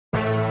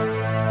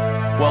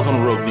Welcome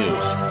to Rogue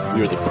News.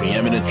 We are the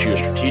preeminent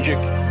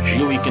geostrategic,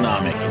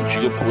 geoeconomic, and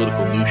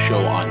geopolitical news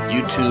show on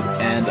YouTube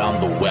and on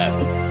the web.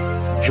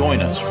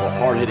 Join us for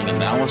hard-hitting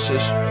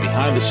analysis,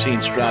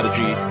 behind-the-scenes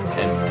strategy,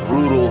 and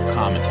brutal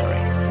commentary.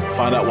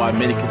 Find out why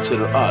many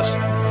consider us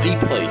the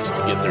place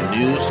to get their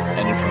news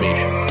and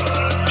information.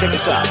 Check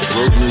us out at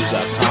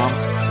roguenews.com.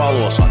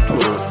 Follow us on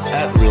Twitter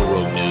at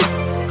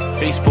RealRogueNews,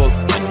 Facebook,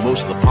 and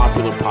most of the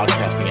popular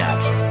podcasting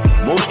apps.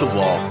 Most of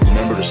all,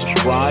 remember to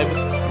subscribe,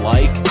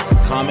 like,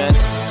 comment,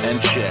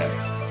 and share.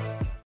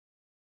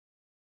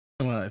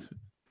 Live.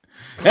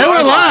 And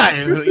we're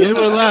live. And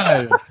we're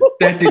live.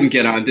 That didn't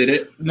get on, did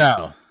it?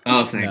 No.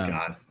 Oh, thank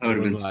God. I would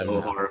have been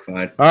so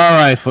horrified. All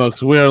right,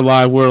 folks. We're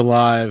live. We're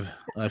live.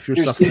 If you're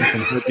suffering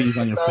from herpes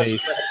on your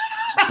face,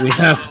 we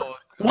have...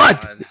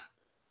 What?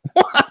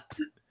 What?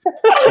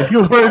 If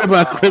you're worried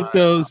about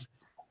cryptos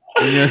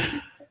and your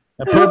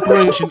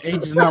perspiration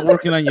H is not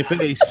working on your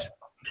face...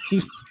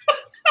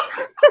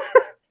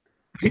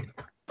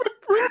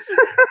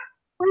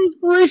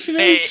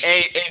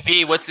 Hey,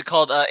 V, what's it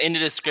called? In the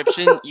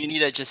description, you need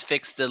to just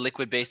fix the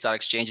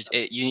liquid-base.exchange.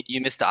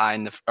 You missed the I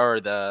in the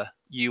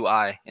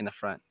UI in the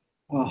front.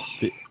 Oh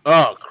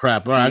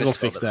crap! All right, I'll go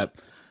fix that.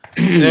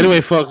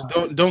 Anyway, folks,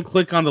 don't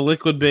click on the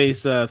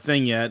Liquid-Base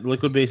thing yet.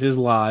 Liquid-Base is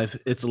live.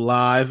 It's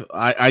live.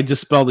 I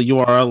just spelled the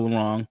URL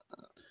wrong.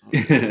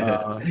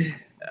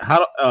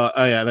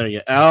 Oh yeah, there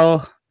you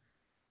go.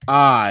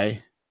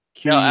 LIQUID.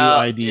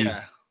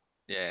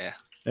 Yeah.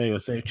 There you go.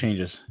 Save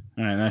changes.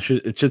 All right,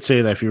 it should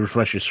say that if you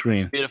refresh your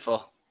screen.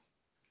 Beautiful.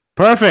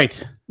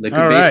 Perfect.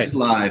 Liquid-Base is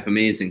live.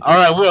 Amazing. All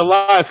right, we're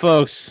live,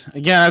 folks.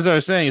 Again, as I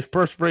was saying, if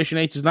perspiration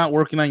H is not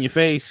working on your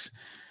face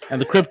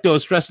and the crypto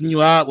is stressing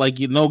you out like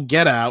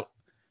get out,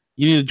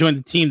 you need to join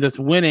the team that's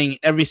winning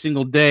every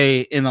single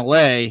day in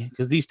LA,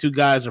 because these two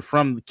guys are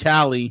from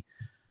Cali,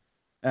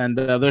 and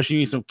they're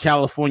showing you some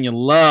California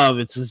love.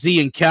 It's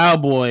Z and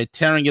Cowboy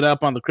tearing it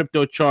up on the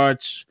crypto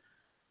charts,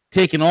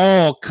 taking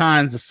all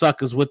kinds of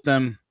suckers with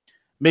them,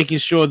 making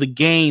sure the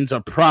gains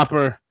are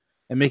proper,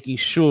 and making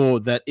sure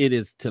that it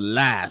is to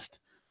last.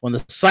 When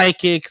the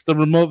psychics, the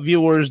remote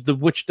viewers, the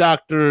witch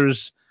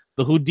doctors,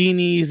 the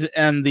Houdinis,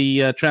 and the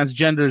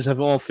transgenders have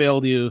all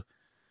failed you,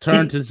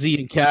 turn to Z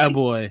and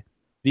Cowboy.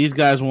 These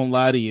guys won't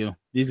lie to you.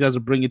 These guys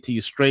will bring it to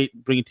you straight,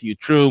 bring it to you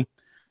true.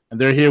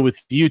 And they're here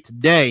with you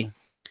today.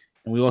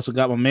 And we also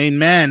got my main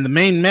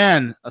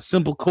man, a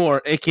simple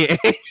core, a.k.a.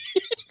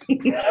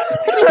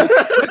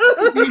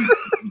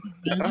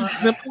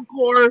 Simple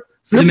core.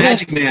 The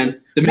Magic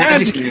Man. The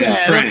Magic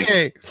Man. Frank.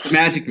 Okay. The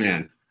Magic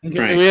Man. Okay,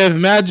 Frank. we have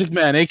Magic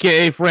Man,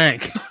 a.k.a.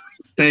 Frank.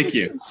 Thank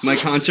you. Mike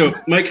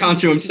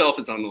Honcho himself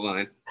is on the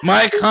line.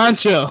 Mike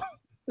Honcho.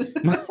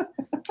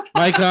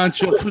 Mike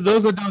Honcho. For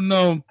those that don't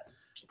know,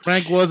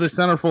 Frank was a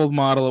centerfold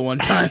model at one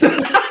time.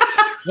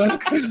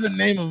 What is the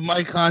name of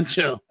Mike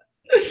Honcho?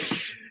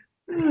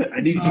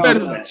 I need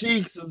His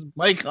cheeks is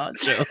Mike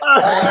Honcho.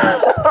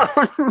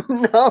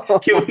 No.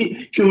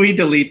 Can we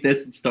delete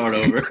this and start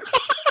over?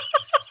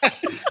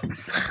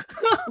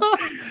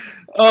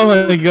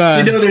 Oh my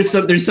God! You know,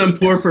 there's some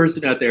poor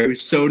person out there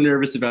who's so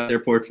nervous about their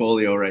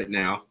portfolio right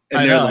now,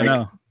 and I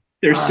know.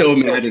 They're so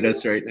mad at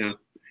us right now.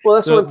 Well,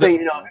 that's one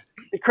thing.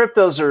 The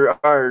cryptos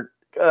are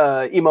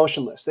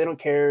emotionless. They don't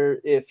care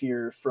if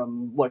you're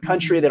from what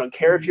country. They don't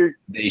care if you're.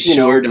 They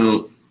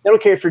don't. They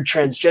don't care if you're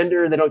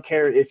transgender. They don't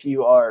care if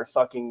you are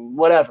fucking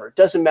whatever. It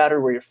doesn't matter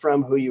where you're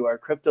from, who you are.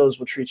 Cryptos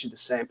will treat you the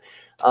same,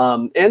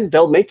 and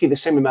they'll make you the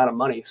same amount of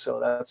money.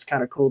 So that's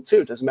kind of cool too.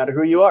 It doesn't matter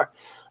who you are.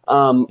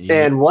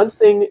 And one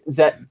thing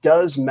that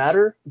does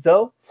matter,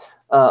 though,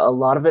 a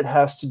lot of it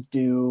has to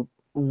do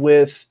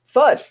with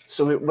FUD.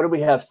 So what do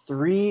we have?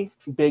 3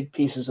 big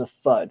pieces of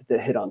FUD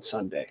that hit on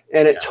Sunday.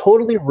 And it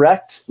totally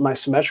wrecked my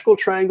symmetrical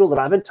triangle that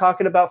I've been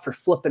talking about for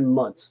flipping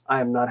months.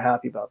 I am not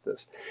happy about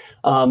this.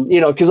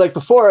 Because like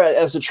before,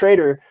 as a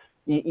trader,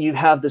 you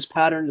have this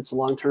pattern. It's a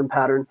long-term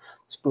pattern.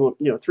 It's been,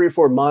 3 or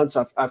 4 months.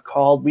 I've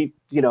called. We,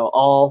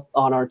 all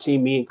on our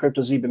team, me and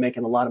CryptoZ, been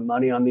making a lot of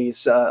money on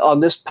these on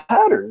this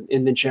pattern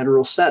in the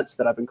general sense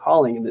that I've been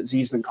calling and that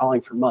Z's been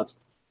calling for months.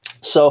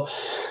 So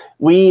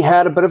we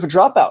had a bit of a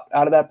dropout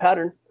out of that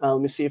pattern. Let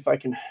me see if I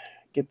can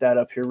get that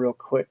up here real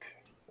quick.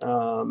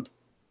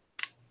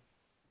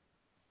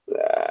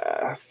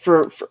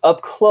 For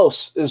up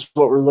close is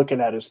what we're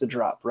looking at is the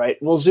drop, right?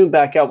 We'll zoom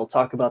back out. We'll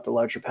talk about the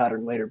larger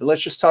pattern later, but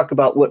let's just talk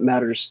about what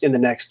matters in the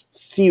next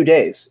few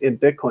days in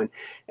Bitcoin.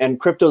 And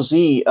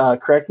CryptoZ,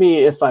 correct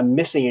me if I'm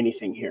missing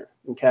anything here,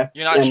 okay?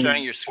 You're not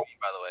sharing your screen,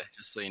 by the way,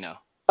 just so you know.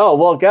 Oh,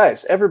 well,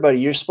 guys, everybody,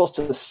 you're supposed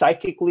to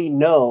psychically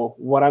know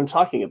what I'm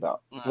talking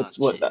about. I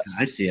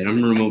see it.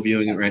 I'm remote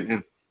viewing it right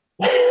now.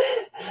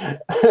 I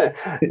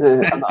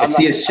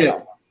see a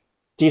ship.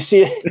 Do you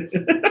see it?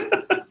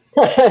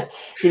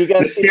 Can you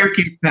guys the see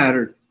staircase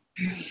pattern?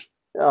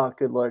 Oh,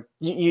 good Lord.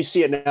 You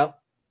see it now?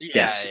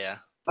 Yes. Yeah.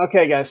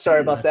 Okay, guys, sorry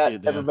about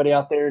that. Everybody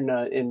out there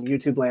in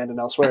YouTube land and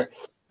elsewhere.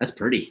 That's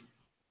pretty.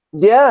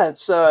 Yeah,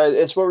 it's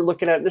what we're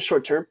looking at in the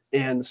short term.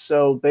 And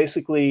so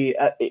basically,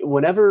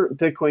 whenever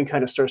Bitcoin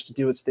kind of starts to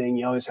do its thing,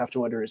 you always have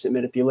to wonder: is it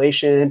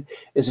manipulation?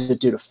 Is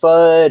it due to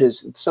FUD?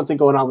 Is something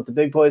going on with the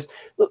big boys?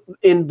 Look,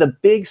 in the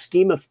big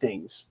scheme of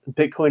things,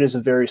 Bitcoin is a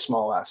very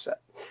small asset.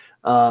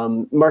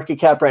 Market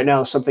cap right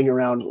now is something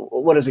around,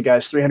 what is it,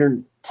 guys?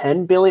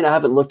 310 billion. I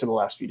haven't looked in the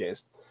last few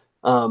days.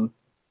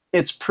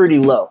 It's pretty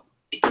low.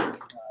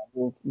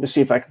 We'll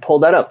see if I can pull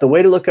that up. The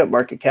way to look up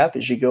market cap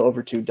is you go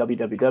over to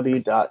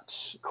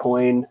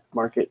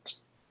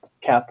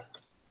www.coinmarketcap.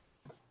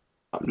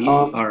 We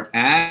are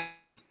at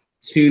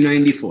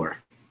 294.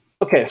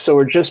 Okay, so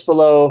we're just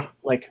below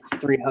like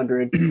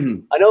 300.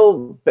 I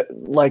know,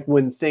 like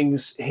when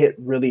things hit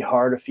really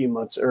hard a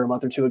month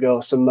or two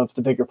ago, some of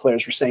the bigger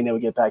players were saying they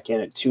would get back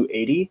in at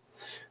 280.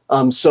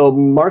 So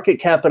market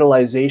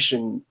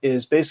capitalization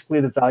is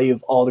basically the value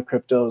of all the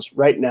cryptos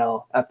right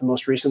now at the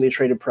most recently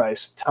traded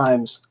price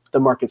times the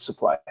market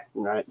supply,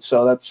 right?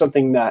 So that's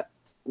something that,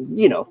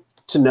 to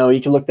know. You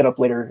can look that up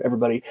later,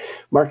 everybody.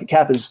 Market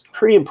cap is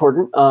pretty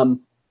important.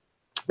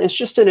 It's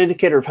just an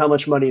indicator of how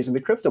much money is in the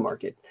crypto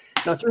market.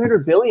 Now,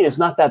 300 billion is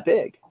not that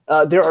big.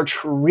 There are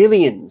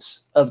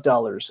trillions of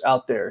dollars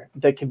out there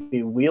that can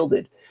be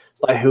wielded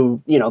by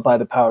by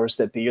the powers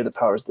that be or the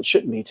powers that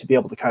shouldn't be to be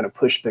able to kind of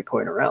push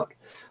Bitcoin around.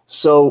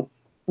 So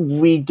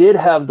we did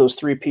have those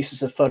three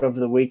pieces of FUD over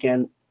the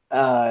weekend.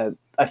 I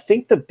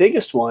think the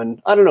biggest one,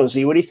 I don't know,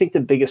 Z, what do you think the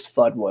biggest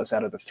FUD was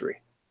out of the three?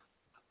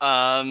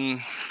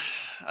 I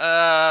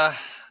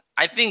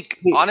think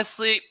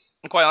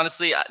quite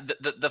honestly,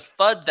 the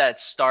FUD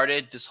that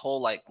started this whole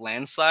like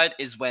landslide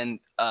is when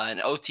an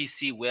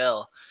OTC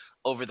whale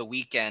over the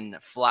weekend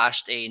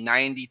flashed a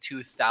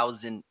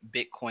 92,000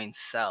 Bitcoin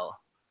sell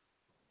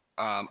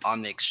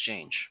on the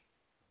exchange.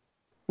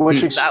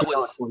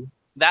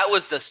 That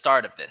was the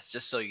start of this,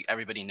 just so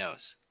everybody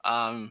knows.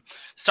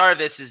 Start of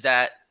this is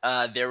that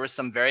there were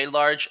some very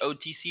large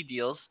OTC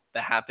deals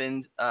that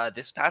happened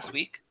this past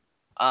week.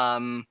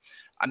 I'm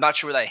not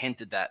sure whether I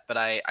hinted that, but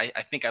I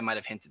think I might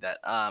have hinted that.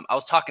 I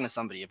was talking to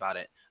somebody about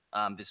it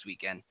this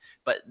weekend.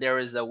 But there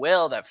was a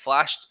whale that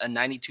flashed a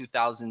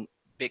 92,000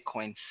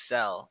 Bitcoin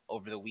sell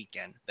over the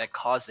weekend that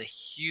caused a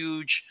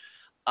huge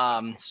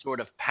sort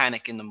of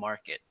panic in the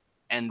market.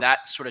 And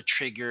that sort of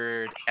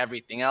triggered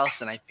everything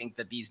else. And I think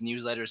that these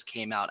newsletters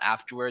came out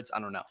afterwards. I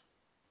don't know.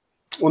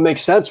 Well, it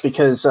makes sense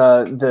because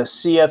the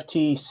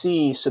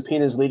CFTC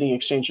subpoenas leading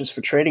exchanges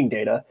for trading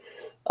data.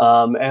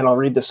 And I'll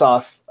read this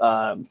off.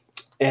 And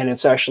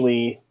it's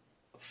actually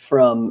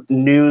from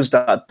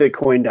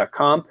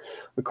news.bitcoin.com.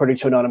 According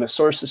to anonymous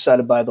sources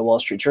cited by the Wall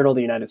Street Journal,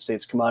 the United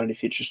States Commodity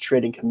Futures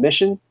Trading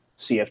Commission,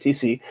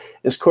 CFTC,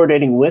 is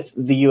coordinating with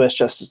the U.S.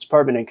 Justice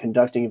Department and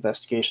conducting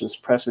investigations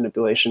of price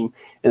manipulation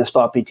in the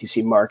spot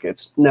BTC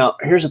markets. Now,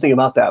 here's the thing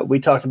about that. We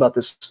talked about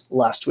this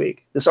last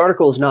week. This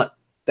article is not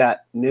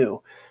that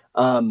new.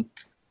 In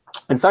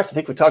fact, I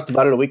think we talked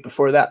about it a week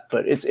before that,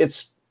 but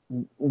it's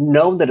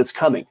known that it's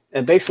coming.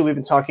 And basically, we've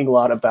been talking a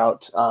lot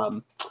about,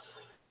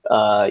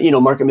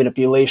 market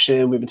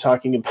manipulation. We've been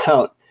talking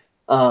about,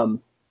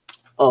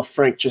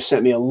 Frank just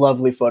sent me a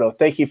lovely photo.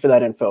 Thank you for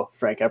that info,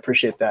 Frank. I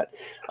appreciate that.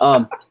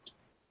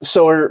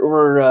 So we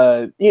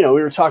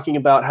were talking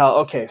about how,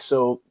 okay,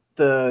 so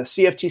the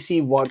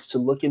CFTC wants to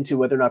look into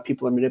whether or not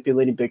people are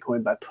manipulating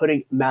Bitcoin by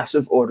putting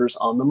massive orders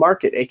on the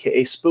market,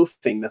 aka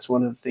spoofing. That's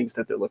one of the things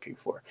that they're looking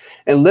for.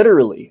 And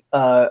literally,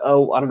 I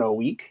don't know, a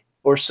week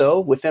or so,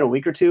 within a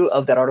week or two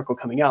of that article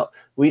coming out,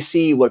 we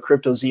see what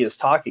Crypto Z is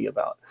talking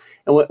about.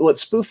 And what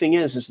spoofing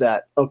is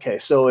that, okay,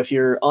 so if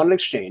you're on an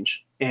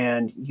exchange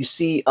and you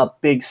see a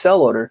big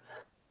sell order,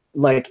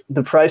 like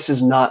the price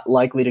is not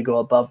likely to go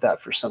above that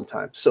for some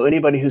time. So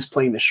anybody who's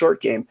playing the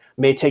short game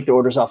may take the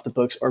orders off the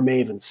books or may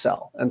even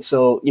sell. And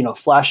so,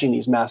 flashing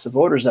these massive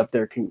orders up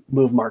there can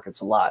move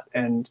markets a lot.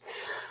 And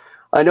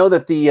I know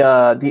that the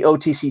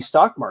OTC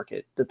stock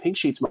market, the pink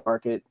sheets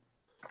market,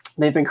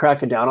 they've been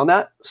cracking down on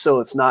that. So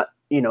it's not,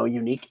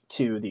 unique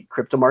to the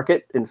crypto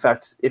market. In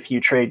fact, if you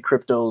trade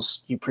cryptos,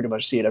 you pretty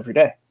much see it every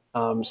day.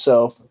 That's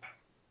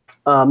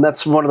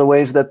one of the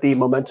ways that the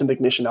momentum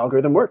ignition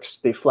algorithm works.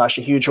 They flash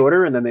a huge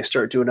order and then they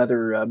start doing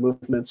other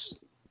movements,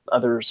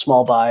 other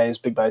small buys,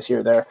 big buys here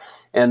or there.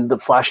 And the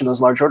flashing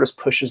those large orders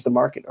pushes the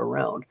market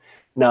around.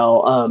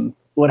 Now,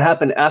 what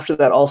happened after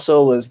that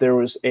also was there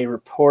was a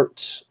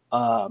report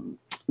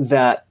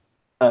that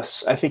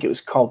I think it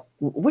was called,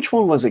 which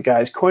one was it,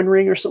 guys?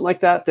 CoinRing or something like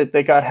that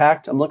they got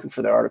hacked. I'm looking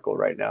for the article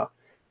right now.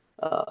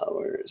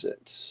 Where is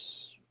it?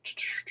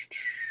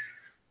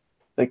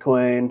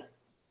 Bitcoin.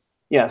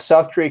 Yeah,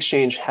 South Korea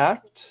exchange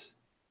hacked.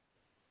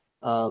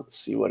 Let's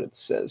see what it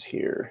says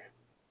here.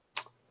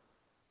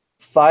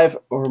 5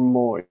 or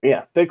more.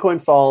 Yeah, Bitcoin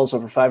falls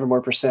over 5 or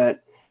more %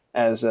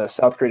 as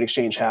South Korean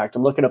exchange hacked.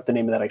 I'm looking up the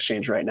name of that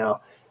exchange right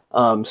now.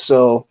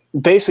 So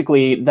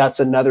basically, that's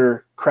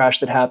another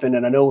crash that happened.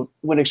 And I know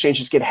when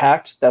exchanges get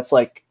hacked, that's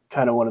like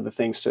kind of one of the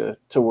things to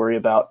worry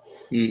about.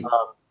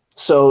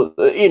 So,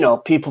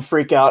 people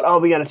freak out. Oh,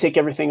 we got to take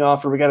everything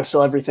off or we got to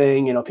sell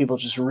everything. People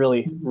just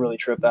really, really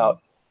trip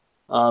out.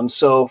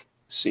 So let's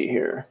see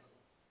here.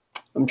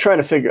 I'm trying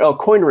to figure. Oh,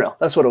 CoinRail.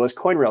 That's what it was.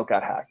 CoinRail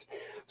got hacked.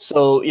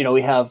 So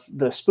we have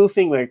the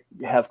spoofing. We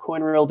have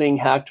CoinRail being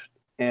hacked,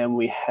 and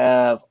we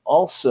have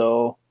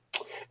also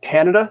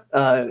Canada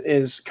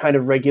is kind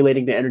of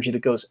regulating the energy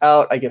that goes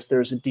out. I guess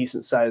there's a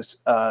decent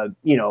sized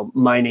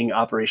mining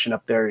operation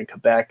up there in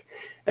Quebec,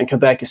 and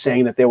Quebec is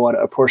saying that they want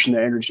to apportion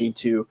their energy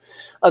to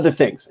other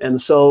things. And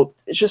so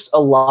it's just a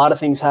lot of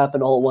things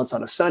happen all at once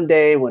on a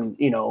Sunday when,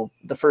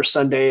 the first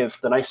Sunday of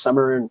the nice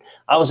summer, and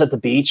I was at the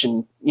beach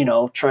and,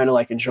 trying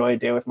to enjoy a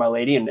day with my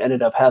lady, and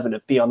ended up having to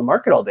be on the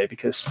market all day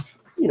because,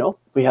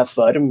 we have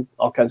FUD and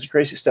all kinds of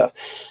crazy stuff.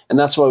 And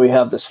that's why we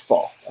have this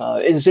fall.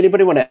 Does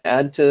anybody want to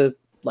add to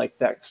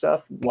that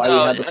stuff? Why we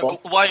had the fall?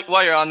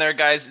 While you're on there,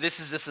 guys, this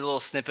is just a little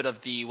snippet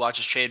of the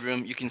Watches Trade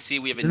Room. You can see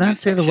we have a Do new not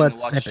say the section word in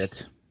Watches-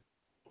 snippet.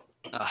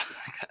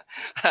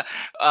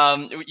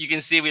 You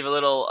can see we have a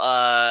little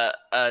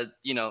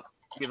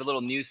we have a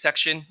little news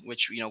section,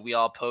 which we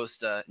all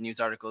post news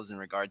articles in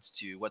regards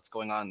to what's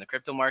going on in the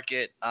crypto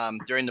market.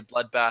 During the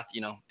bloodbath,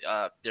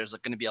 there's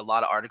going to be a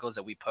lot of articles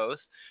that we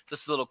post.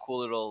 Just a little cool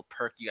little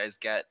perk you guys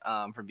get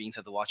from being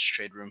to the Watch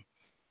Trade Room.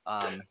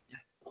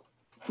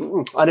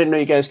 I didn't know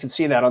you guys could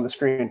see that on the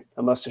screen.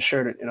 I must have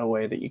shared it in a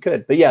way that you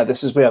could. But yeah,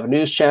 we have a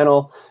news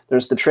channel.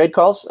 There's the trade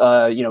calls.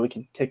 We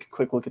can take a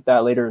quick look at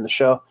that later in the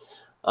show.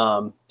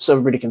 So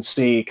everybody can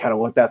see kind of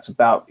what that's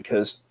about,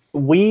 because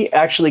we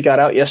actually got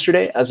out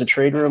yesterday as a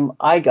trade room.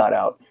 I got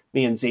out,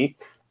 me and Z,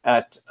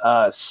 at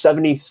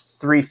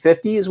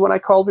 73.50 is when I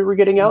called we were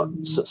getting out,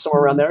 so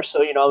somewhere around there.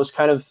 So, I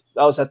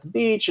was at the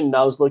beach and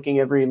I was looking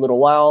every little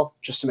while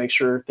just to make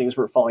sure things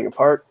weren't falling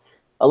apart.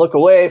 I look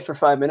away for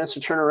 5 minutes to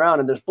turn around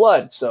and there's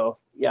blood. So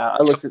yeah,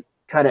 I looked at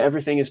kind of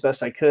everything as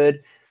best I could.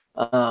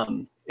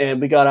 And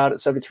we got out at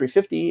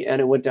 73.50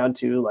 and it went down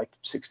to like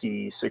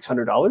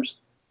 $6,600.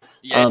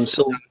 Yeah, it's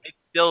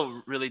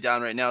still really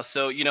down right now.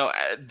 So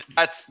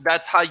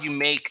that's how you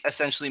make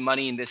essentially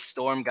money in this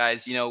storm,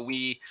 guys.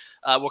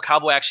 What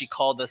Cowboy actually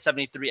called the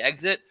 73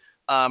 exit.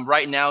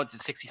 Right now it's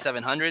at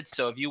 6,700.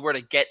 So if you were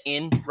to get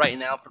in right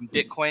now from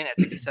Bitcoin at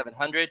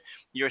 6,700,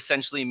 you're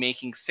essentially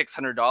making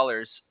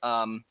 $600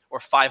 or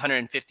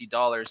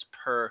 $550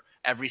 per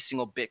every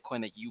single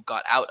Bitcoin that you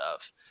got out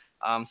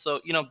of.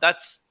 So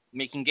that's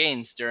making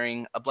gains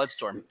during a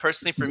bloodstorm.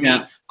 Personally,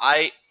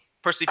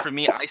 for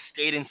me, I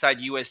stayed inside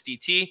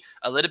USDT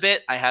a little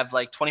bit. I have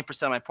like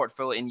 20% of my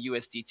portfolio in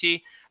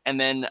USDT. And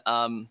then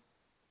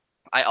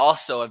I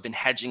also have been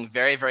hedging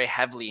very, very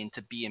heavily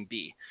into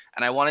BNB.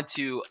 And I wanted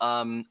to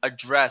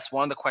address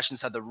one of the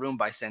questions had the room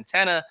by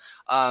Santana,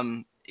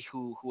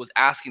 who was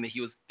asking that he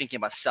was thinking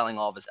about selling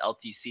all of his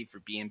LTC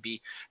for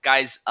BNB.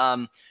 Guys,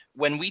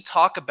 when we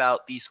talk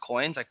about these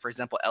coins, like for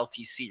example,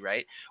 LTC,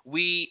 right?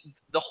 The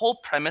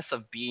whole premise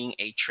of being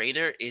a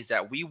trader is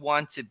that we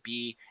want to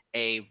be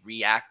we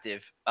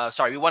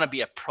want to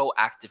be a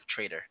proactive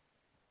trader.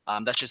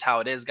 That's just how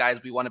it is,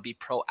 guys. We want to be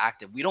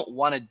proactive. We don't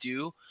want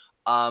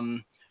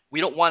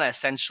to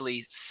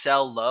essentially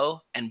sell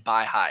low and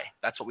buy high.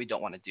 That's what we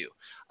don't want to do.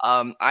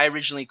 I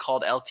originally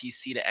called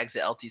LTC to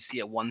exit LTC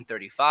at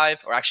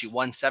 135, or actually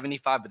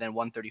 175, but then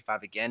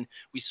 135 again.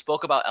 We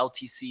spoke about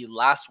LTC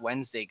last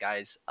Wednesday,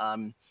 guys,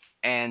 and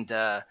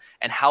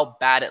how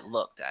bad it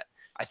looked at.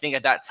 I think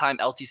at that time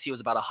LTC was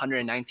about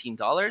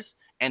 $119,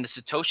 and the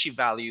Satoshi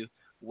value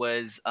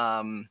was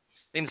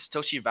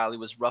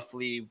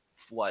roughly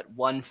what,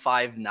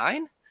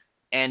 159.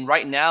 And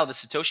right now, the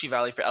Satoshi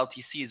value for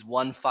LTC is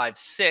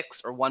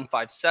 156 or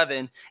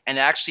 157, and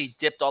it actually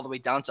dipped all the way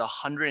down to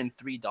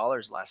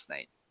 $103 last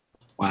night.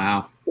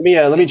 Wow. Let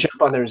me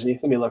jump on there, Z.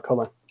 Let me look. Hold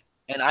on.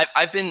 And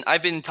I've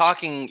been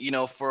talking,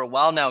 for a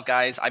while now,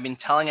 guys. I've been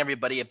telling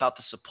everybody about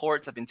the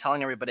supports. I've been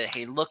telling everybody,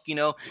 hey, look,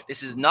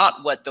 this is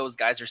not what those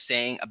guys are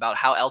saying about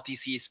how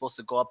LTC is supposed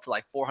to go up to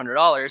like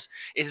 $400.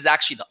 This is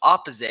actually the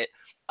opposite.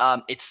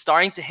 It's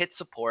starting to hit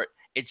support.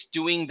 It's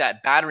doing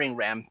that battering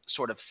ram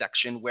sort of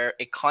section where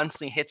it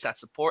constantly hits that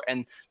support,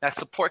 and that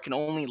support can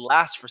only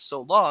last for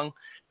so long.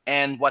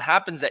 And what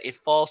happens is that it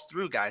falls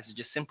through, guys. It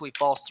just simply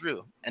falls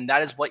through. And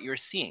that is what you're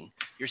seeing.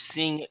 You're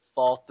seeing it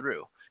fall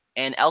through.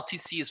 And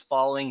LTC is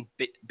following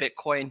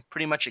Bitcoin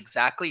pretty much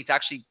exactly. It's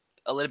actually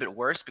a little bit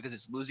worse because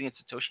it's losing its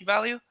Satoshi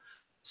value.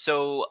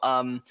 So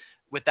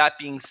with that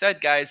being said,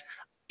 guys,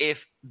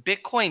 if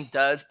Bitcoin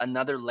does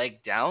another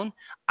leg down,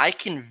 I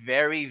can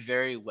very,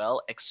 very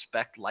well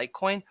expect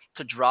Litecoin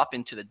to drop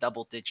into the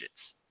double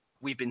digits.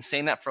 We've been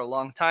saying that for a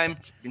long time.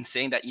 We've been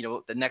saying that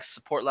the next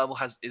support level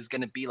is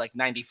going to be like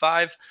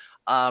 95.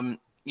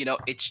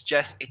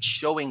 It's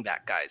showing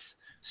that, guys.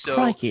 So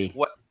Crikey.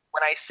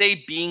 When I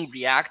say being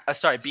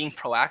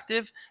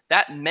proactive,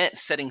 that meant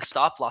setting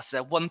stop losses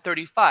at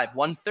 135,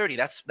 130.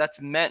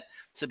 That's meant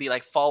to be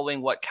like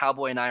following what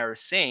Cowboy and I are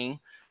saying,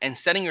 and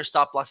setting your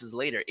stop losses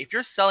later. If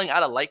you're selling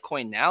out of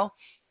Litecoin now,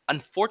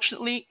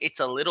 unfortunately, it's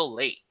a little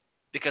late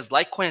because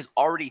Litecoin has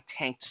already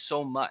tanked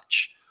so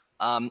much.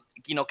 Can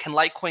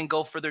Litecoin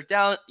go further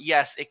down?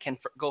 Yes, it can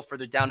go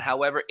further down.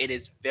 However, it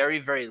is very,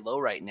 very low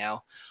right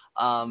now.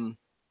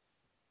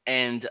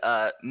 And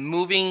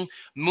moving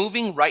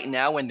right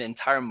now when the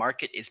entire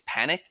market is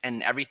panicked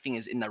and everything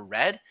is in the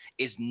red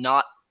is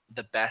not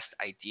the best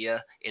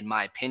idea in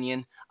my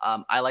opinion.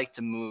 I like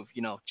to move,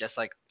 just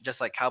like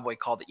Cowboy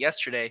called it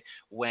yesterday,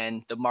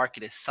 when the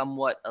market is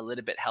somewhat a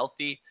little bit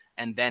healthy,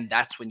 and then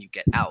that's when you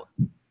get out.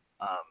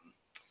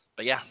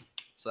 But yeah,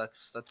 so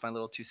that's my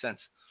little 2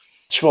 cents.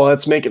 Well,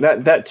 let's make it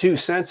that 2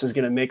 cents is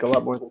going to make a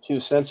lot more than 2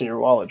 cents in your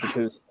wallet,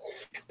 because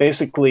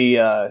basically,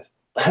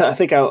 I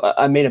think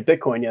I made a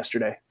Bitcoin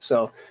yesterday.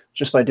 So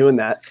just by doing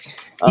that.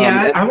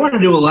 Yeah, I wanted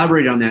to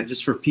elaborate on that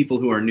just for people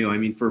who are new. I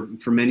mean,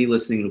 for many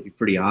listening, it'll be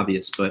pretty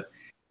obvious. But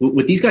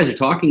what these guys are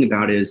talking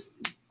about is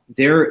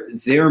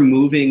they're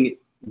moving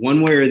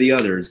one way or the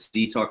other.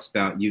 Z talks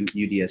about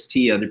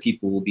UDST. Other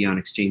people will be on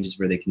exchanges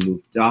where they can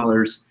move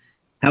dollars.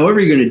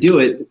 However you're going to do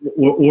it,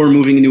 or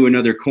moving into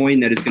another coin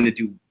that is going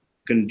to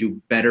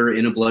do better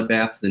in a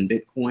bloodbath than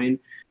Bitcoin.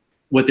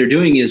 What they're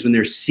doing is when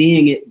they're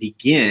seeing it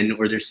begin,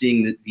 or they're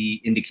seeing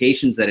the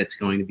indications that it's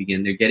going to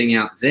begin, they're getting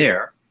out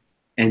there.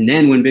 And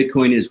then when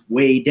Bitcoin is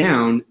way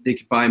down, they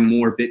could buy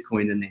more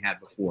Bitcoin than they had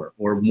before,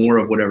 or more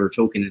of whatever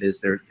token it is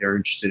they're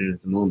interested in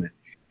at the moment.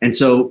 And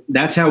so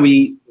that's how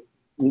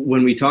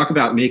when we talk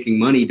about making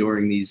money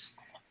during these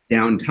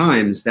down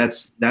times,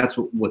 that's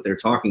what they're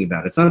talking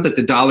about. It's not that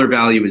the dollar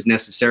value is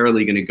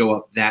necessarily going to go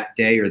up that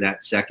day or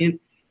that second,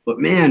 but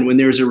man, when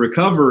there's a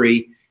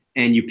recovery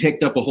and you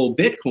picked up a whole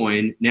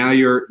Bitcoin, now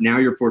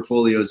your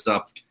portfolio is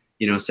up,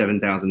 $7,000,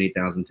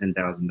 $8,000,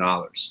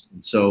 $10,000,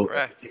 and so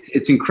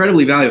it's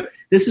incredibly valuable.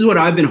 This is what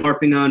I've been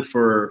harping on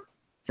for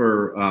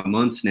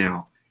months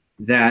now.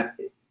 That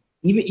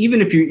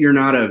even if you're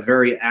not a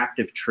very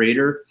active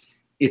trader,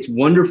 it's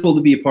wonderful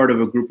to be a part of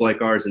a group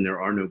like ours, and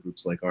there are no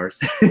groups like ours.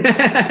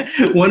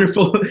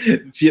 Wonderful,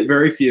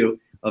 very few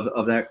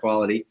of that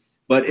quality.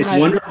 But it's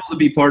wonderful to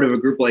be part of a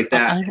group like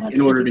that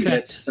in order to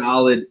get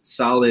solid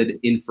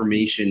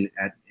information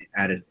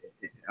at a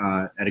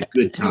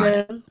good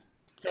time.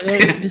 Hello.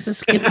 This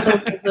is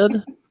Schizo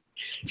Lizard.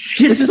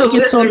 Schizo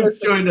Lizard's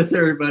joined us,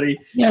 everybody.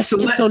 Yes,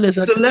 Schizo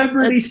Lizard.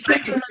 Celebrity.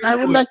 I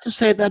would like to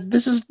say that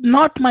this is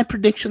not my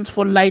predictions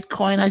for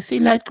Litecoin. I see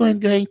Litecoin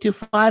going to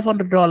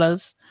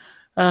 $500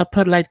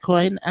 per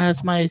Litecoin,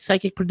 as my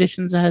psychic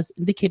predictions has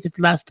indicated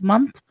last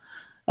month.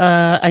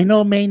 I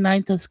know May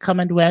 9th has come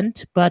and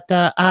went, but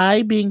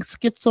I, being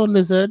Schizo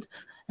Lizard,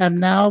 am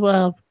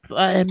now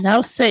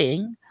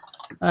saying,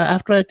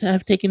 after I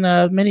have taken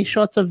many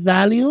shots of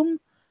Valium,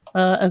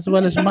 as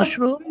well as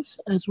mushrooms,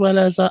 as well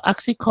as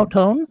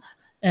oxycodone,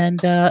 and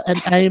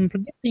I am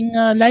predicting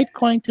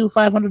Litecoin to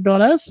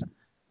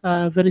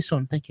 $500 very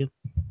soon. Thank you.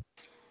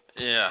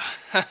 Yeah.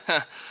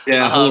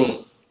 Yeah.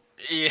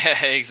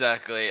 Yeah,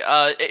 exactly.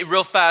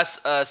 Real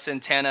fast,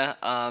 Santana.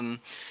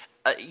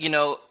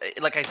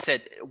 Like I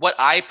said, what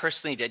I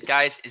personally did,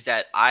 guys, is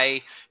that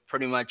I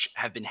pretty much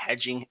have been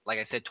hedging. Like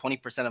I said,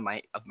 20% of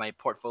my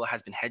portfolio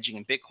has been hedging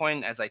in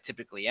Bitcoin, as I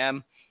typically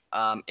am.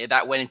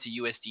 That went into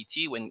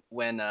USDT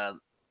when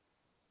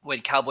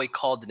Cowboy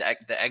called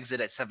the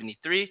exit at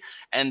 73,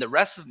 and the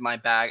rest of my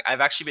bag,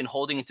 I've actually been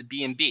holding it to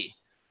BNB.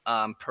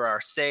 Per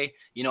our say,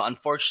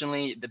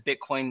 unfortunately, the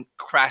Bitcoin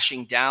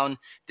crashing down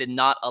did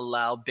not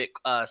allow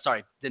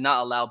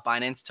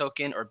Binance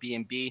token or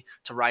BNB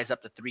to rise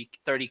up to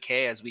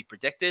 30K as we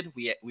predicted.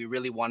 We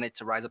really wanted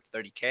to rise up to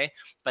 30K,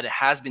 but it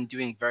has been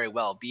doing very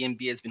well.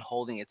 BNB has been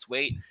holding its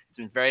weight. It's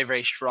been very,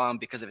 very strong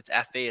because of its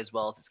FA as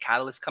well as its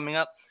catalyst coming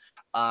up.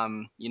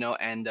 And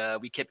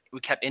we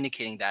kept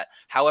indicating that.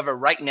 However,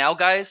 right now,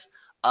 guys,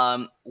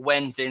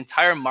 when the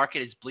entire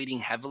market is bleeding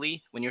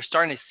heavily, when you're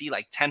starting to see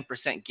like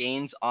 10%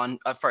 gains on,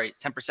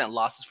 10%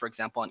 losses, for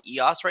example, on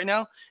EOS right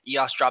now,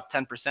 EOS dropped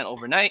 10%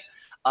 overnight.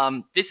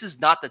 This is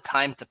not the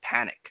time to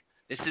panic.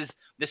 This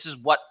is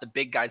what the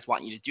big guys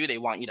want you to do. They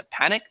want you to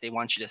panic. They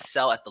want you to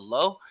sell at the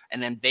low,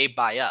 and then they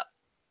buy up.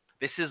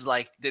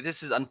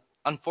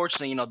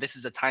 Unfortunately, this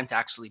is a time to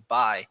actually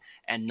buy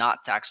and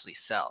not to actually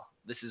sell.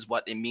 This is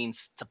what it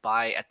means to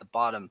buy at the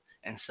bottom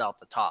and sell at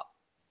the top.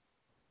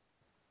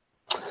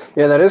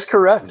 Yeah, that is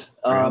correct.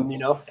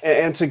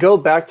 And to go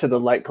back to the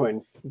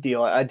Litecoin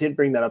deal, I did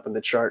bring that up in the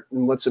chart.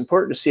 And what's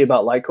important to see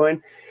about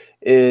Litecoin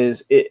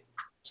is it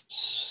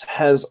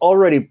has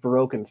already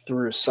broken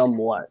through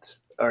somewhat,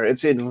 or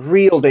it's in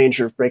real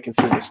danger of breaking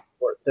through the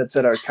support that's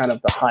at our kind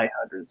of the high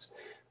hundreds.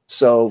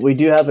 So we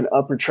do have an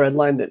upper trend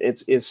line that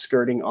it is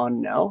skirting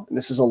on now. And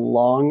this is a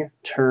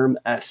long-term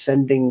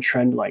ascending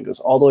trend line. It goes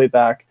all the way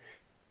back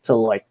to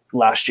like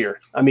last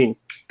year. I mean,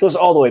 goes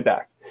all the way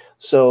back.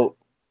 So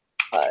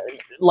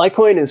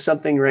Litecoin is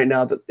something right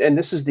now that, and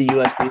this is the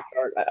USD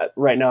chart.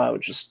 Right now, I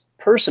would just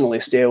personally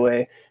stay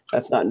away.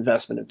 That's not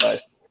investment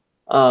advice.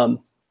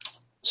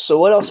 So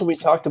what else have we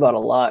talked about a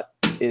lot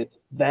is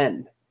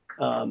Ven.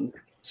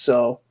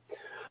 So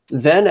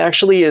Ven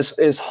actually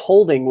is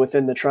holding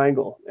within the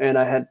triangle, and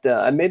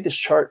I made this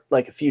chart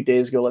like a few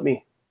days ago. Let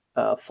me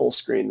full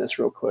screen this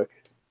real quick.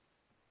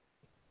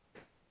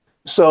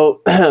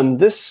 So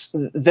this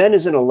Ven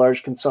is in a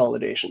large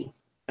consolidation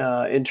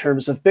in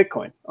terms of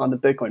Bitcoin on the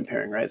Bitcoin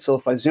pairing, right? So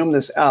if I zoom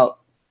this out,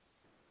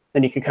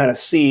 then you can kind of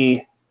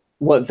see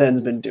what Ven's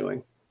been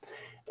doing.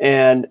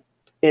 And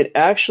it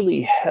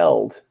actually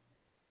held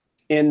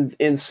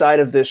inside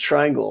of this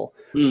triangle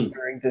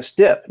during this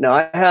dip. Now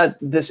I had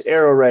this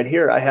arrow right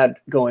here. I had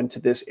going to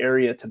this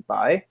area to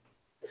buy.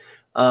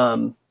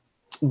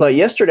 But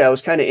yesterday I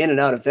was kind of in and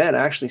out of Ven. I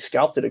actually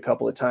scalped it a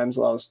couple of times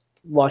while I was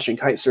watching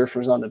kite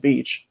surfers on the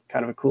beach.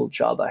 Kind of a cool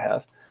job I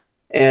have.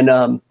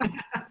 And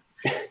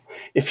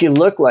if you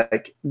look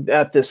like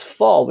at this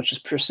fall, which is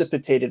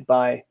precipitated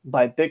by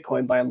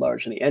Bitcoin by and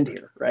large in the end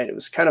here, right? It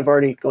was kind of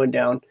already going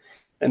down,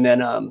 and then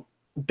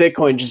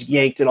Bitcoin just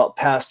yanked it all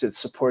past its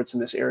supports in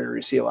this area where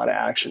you see a lot of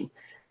action,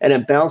 and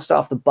it bounced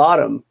off the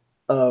bottom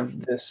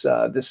of this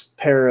this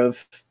pair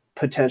of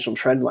potential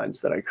trend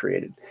lines that I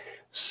created.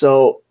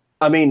 So,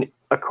 I mean,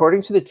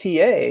 according to the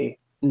TA,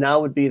 now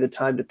would be the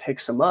time to pick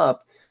some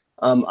up.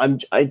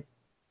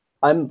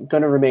 I'm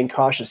going to remain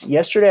cautious.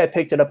 Yesterday, I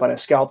picked it up and I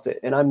scalped it,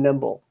 and I'm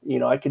nimble. You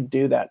know, I could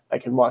do that. I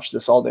can watch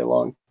this all day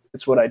long.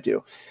 It's what I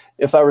do.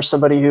 If I were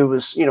somebody who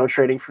was, you know,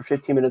 trading for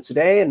 15 minutes a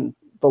day and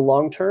the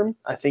long term,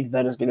 I think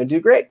Ven is going to do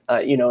great.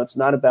 You know, it's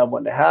not a bad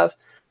one to have.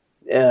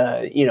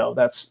 You know,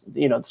 that's,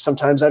 you know,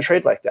 sometimes I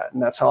trade like that,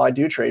 and that's how I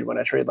do trade when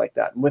I trade like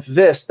that. And with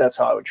this, that's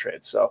how I would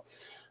trade. So,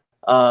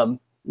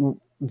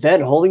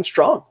 Ven holding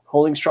strong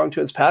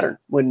to its pattern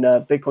when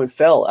Bitcoin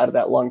fell out of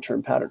that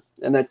long-term pattern.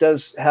 And that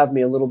does have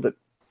me a little bit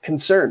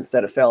concerned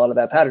that it fell out of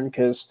that pattern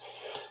because,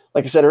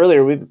 like I said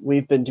earlier,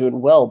 we've been doing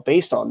well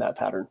based on that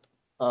pattern.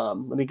 Let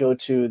me go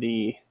to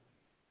the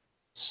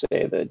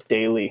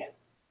daily.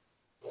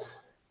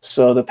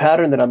 So the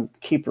pattern that I'm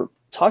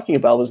talking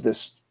about was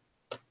this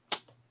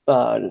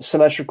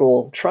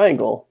symmetrical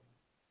triangle,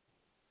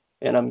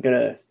 and I'm going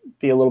to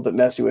be a little bit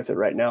messy with it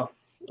right now.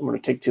 I'm going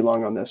to take too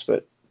long on this,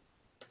 but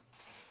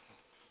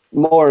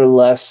more or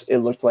less it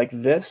looked like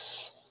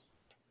this,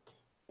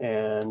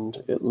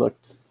 and it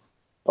looked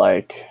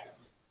like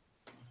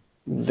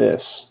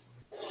this.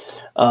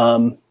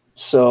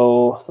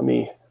 So let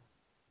me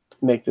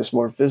make this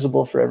more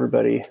visible for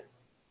everybody.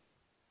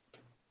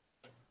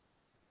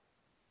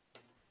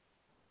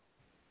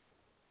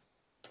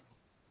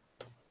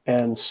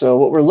 And so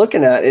what we're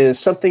looking at is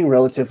something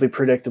relatively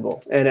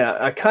predictable. And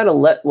I kind of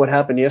let what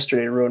happened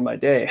yesterday ruin my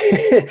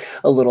day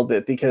a little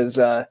bit because,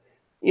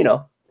 you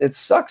know, it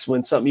sucks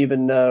when something you've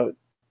been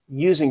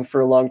using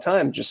for a long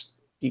time, just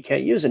you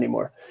can't use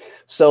anymore.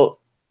 So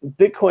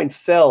Bitcoin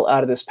fell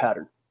out of this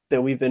pattern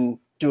that we've been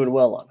doing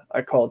well on.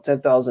 I called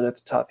 10,000 at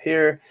the top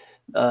here.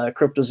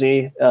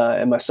 CryptoZ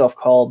and myself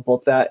called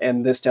both that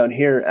and this down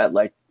here at,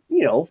 like,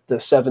 you know, the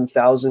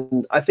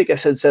 7,000. I think I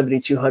said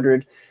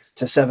 7,200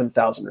 to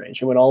 7,000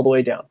 range. It went all the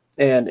way down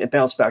and it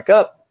bounced back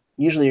up.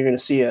 Usually you're going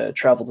to see a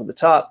travel to the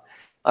top.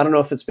 I don't know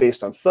if it's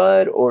based on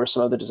FUD or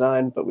some other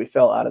design, but we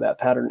fell out of that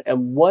pattern.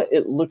 And what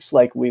it looks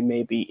like we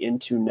may be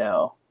into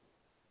now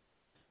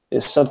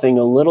is something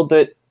a little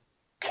bit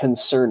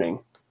concerning,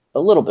 a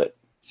little bit.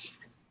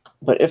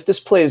 But if this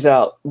plays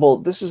out, well,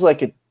 this is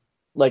like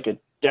a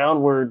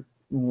downward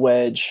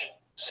wedge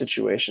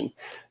situation.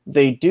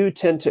 They do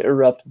tend to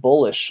erupt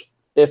bullish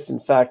if, in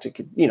fact, it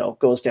could, you know,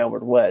 goes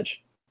downward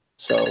wedge.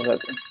 So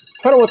that's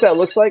kind of what that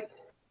looks like.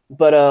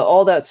 But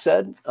all that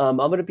said, I'm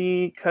going to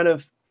be kind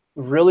of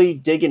really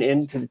digging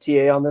into the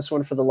TA on this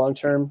one for the long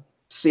term,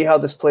 see how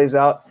this plays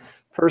out.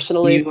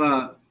 Personally,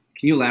 can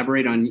you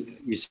elaborate on?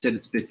 You said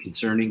it's a bit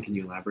concerning. Can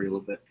you elaborate a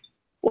little bit?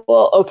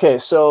 Well, okay.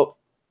 So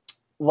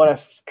what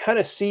I kind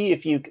of see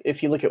if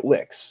you look at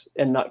wicks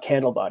and not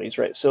candle bodies,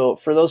 right? So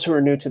for those who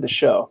are new to the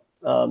show,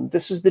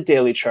 this is the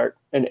daily chart,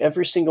 and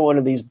every single one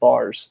of these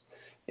bars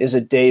is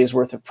a day's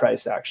worth of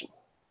price action.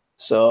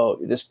 So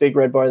this big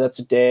red bar, that's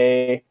a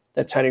day.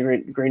 That tiny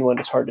green one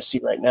is hard to see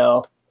right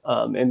now.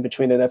 In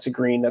between there, that's a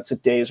green. That's a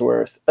day's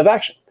worth of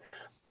action.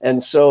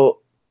 And so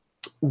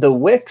the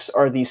wicks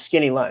are these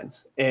skinny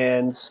lines,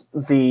 and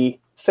the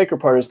thicker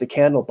part is the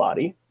candle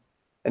body.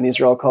 And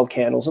these are all called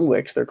candles and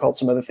wicks. They're called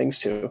some other things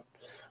too.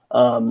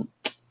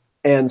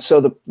 And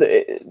so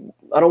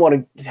I don't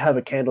want to have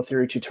a candle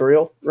theory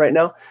tutorial right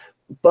now,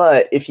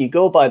 but if you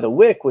go by the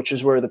wick, which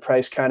is where the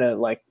price kind of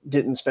like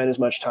didn't spend as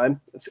much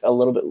time, it's a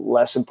little bit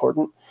less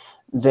important,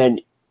 then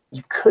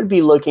you could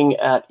be looking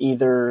at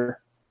either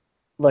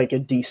like a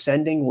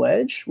descending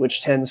wedge,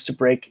 which tends to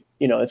break,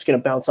 you know, it's going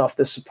to bounce off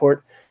this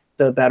support,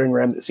 the battering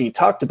ram that Z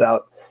talked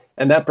about,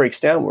 and that breaks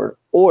downward.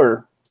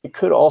 Or it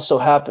could also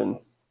happen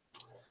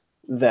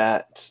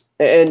that,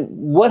 and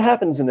what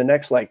happens in the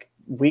next like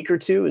week or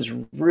two is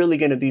really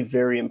going to be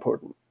very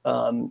important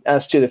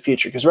as to the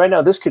future, because right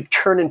now this could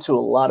turn into a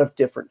lot of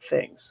different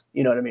things.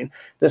 You know what I mean?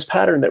 This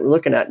pattern that we're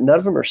looking at, none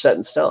of them are set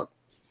in stone.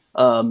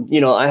 You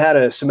know, I had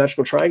a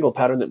symmetrical triangle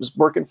pattern that was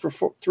working for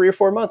 3 or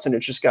 4 months, and it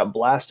just got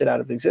blasted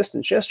out of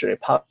existence yesterday,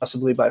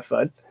 possibly by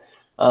FUD.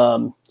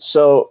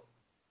 So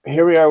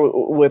here we are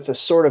with a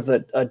sort of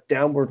a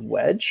downward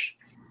wedge.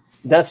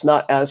 That's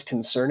not as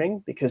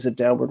concerning because a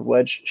downward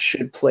wedge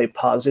should play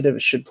positive.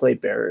 It should play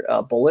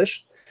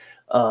bullish.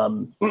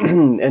 And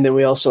then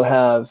we also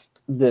have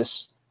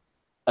this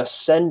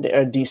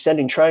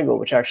descending triangle,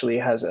 which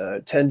actually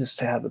tends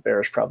to have a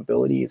bearish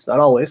probability. It's not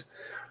always.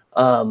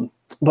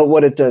 But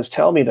what it does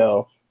tell me,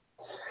 though,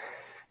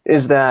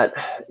 is that,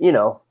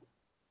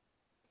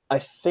 I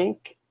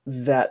think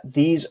that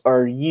these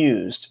are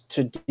used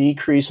to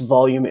decrease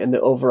volume in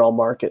the overall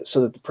market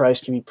so that the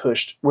price can be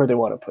pushed where they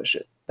want to push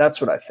it.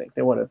 That's what I think.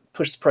 They want to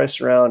push the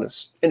price around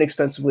as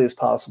inexpensively as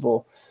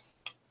possible.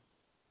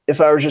 If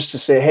I were just to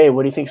say, hey,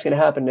 what do you think is going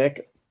to happen,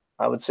 Nick?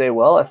 I would say,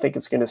 well, I think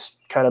it's going to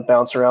kind of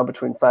bounce around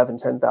between 5,000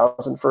 and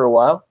 10,000 for a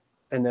while,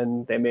 and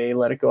then they may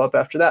let it go up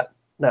after that.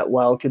 That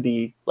while could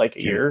be like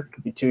a year,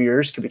 could be 2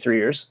 years, could be 3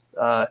 years.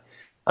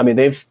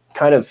 They've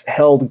kind of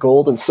held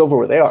gold and silver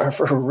where they are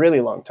for a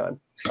really long time.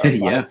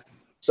 Yeah.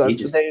 So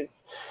they're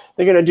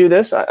going to do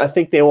this. I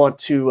think they want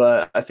to.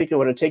 I think they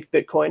want to take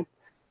Bitcoin,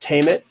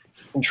 tame it,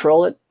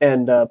 control it,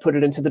 and put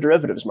it into the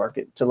derivatives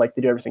market to like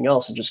they do everything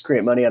else and just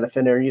create money out of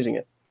thin air using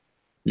it.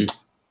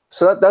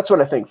 So that's what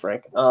I think,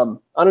 Frank.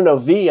 I don't know,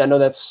 V. I know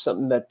that's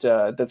something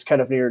that's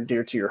kind of near and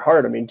dear to your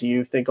heart. I mean, do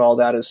you think all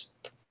that is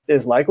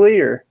likely,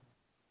 or?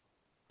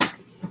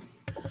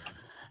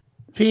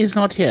 V is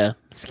not here.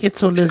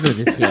 Schizo Lizard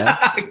is here.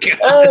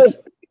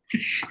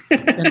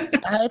 And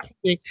I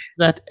predict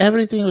that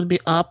everything will be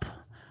up.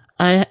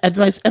 I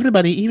advise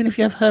everybody, even if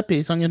you have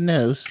herpes on your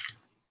nose,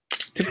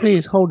 to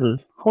please hodl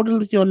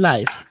with your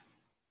life.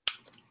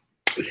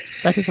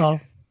 That is all.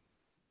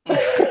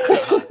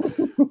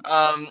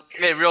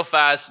 Hey, real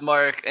fast,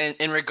 Mark.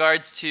 In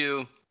regards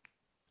to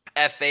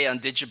FA on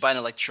Digibyte and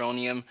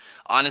Electronium,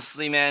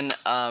 honestly, man,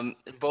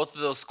 both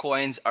of those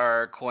coins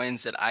are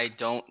coins that I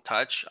don't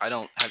touch. I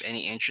don't have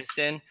any interest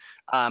in.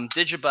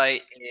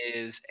 Digibyte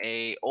is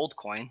a old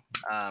coin.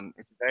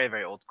 It's a very,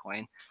 very old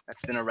coin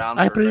that's been around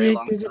for a very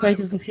long time. Digibyte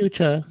is the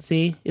future.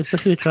 See, it's the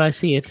future. I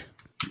see it.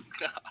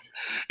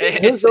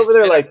 Who's over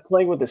there like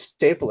playing with a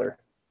stapler?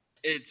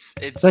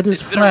 That is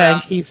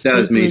Frank. He's that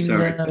was me.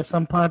 Sorry.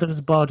 Some part of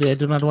his body. I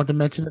do not want to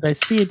mention it. I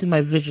see it in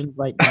my vision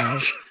right now.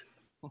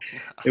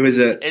 It was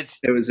a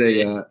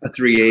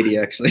 380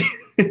 actually.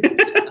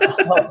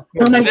 Oh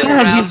my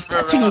God! He's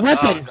touching a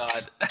weapon. Oh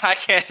God, I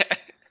can't.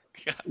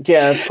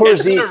 Yeah, poor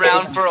Z. It's been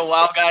around for a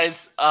while,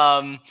 guys.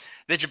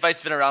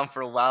 Digibyte's been around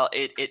for a while.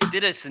 It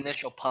did its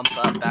initial pump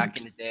up back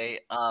in the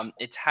day.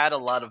 It's had a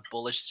lot of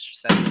bullish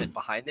sentiment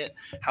behind it.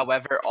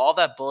 However, all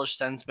that bullish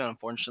sentiment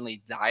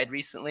unfortunately died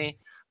recently.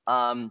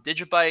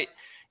 Digibyte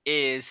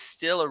is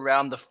still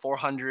around the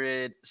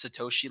 400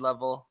 Satoshi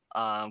level,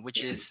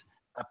 which is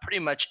pretty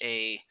much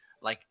a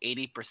like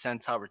 80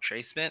 percentile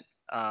retracement.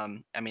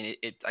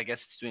 I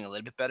guess it's doing a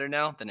little bit better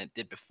now than it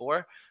did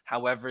before.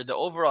 However, the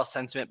overall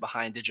sentiment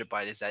behind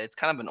Digibyte is that it's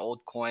kind of an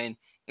old coin.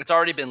 It's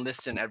already been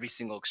listed in every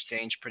single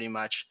exchange pretty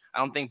much. I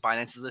don't think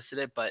Binance has listed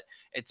it, but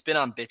it's been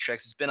on Bittrex.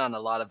 It's been on a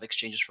lot of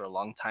exchanges for a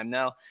long time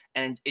now,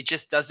 and it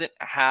just doesn't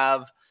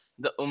have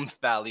the oomph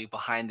value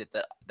behind it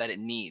that it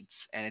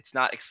needs, and it's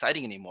not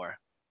exciting anymore.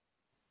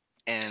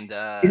 And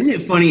isn't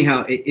it funny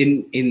how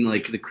in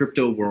like the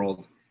crypto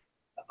world,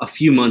 a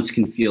few months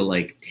can feel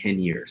like 10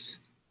 years.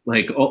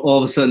 Like all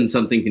of a sudden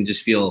something can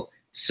just feel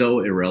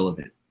so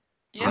irrelevant.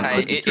 Yeah,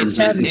 in terms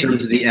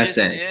of the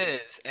essay. It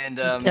is. And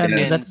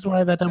that is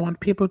why that I want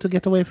people to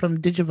get away from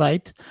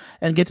Digibyte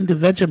and get into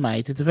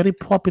Vegemite. It's very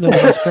popular in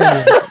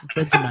Australia.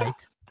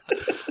 Vegemite.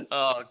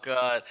 Oh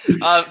God.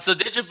 So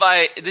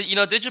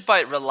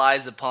Digibyte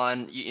relies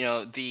upon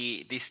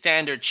the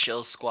standard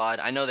chill squad.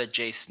 I know that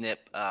Jay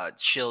Snip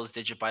chills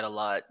Digibyte a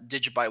lot.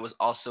 Digibyte was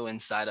also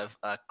inside of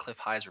Cliff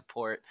High's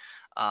report.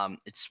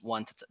 It's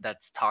one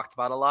that's talked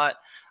about a lot.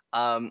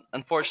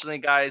 Unfortunately,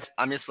 guys,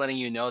 I'm just letting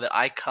you know that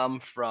I come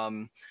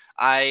from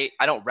I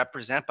don't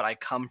represent, but I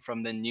come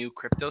from the new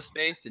crypto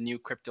space, the new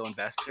crypto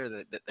investor,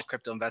 the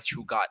crypto investor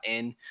who got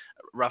in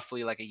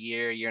roughly like a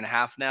year and a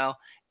half now.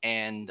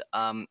 And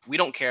we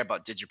don't care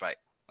about Digibyte.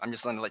 I'm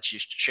just going to let you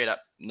straight up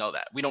know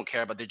that we don't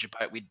care about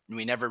Digibyte. We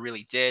never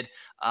really did.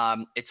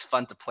 It's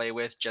fun to play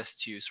with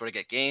just to sort of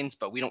get gains,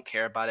 but we don't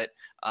care about it.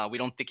 We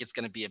don't think it's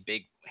going to be a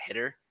big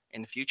hitter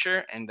in the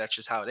future, and that's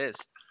just how it is.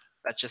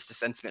 That's just the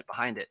sentiment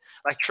behind it.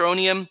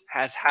 Electronium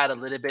has had a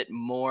little bit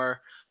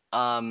more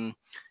talk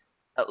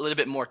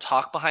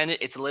behind it.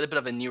 It's a little bit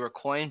of a newer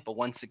coin, but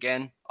once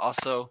again,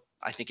 also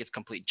I think it's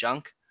complete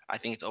junk. I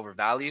think it's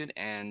overvalued,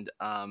 and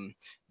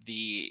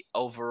the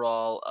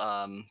overall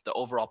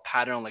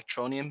pattern on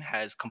Electronium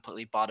has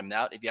completely bottomed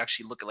out. If you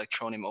actually look at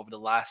Electronium over the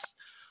last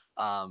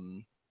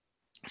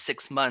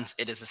 6 months,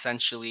 it is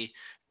essentially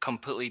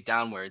completely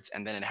downwards,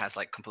 and then it has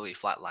like completely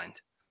flatlined.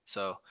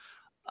 So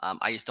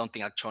I just don't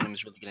think Electronium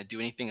is really going to do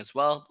anything as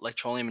well.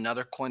 Electronium,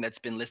 another coin that's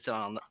been listed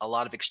on a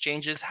lot of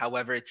exchanges.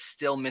 However, it's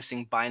still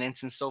missing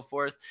Binance and so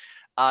forth.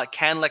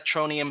 Can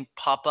Electronium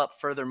pop up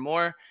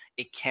furthermore?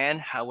 It can.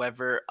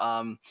 However,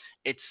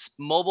 its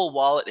mobile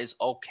wallet is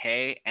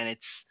okay, and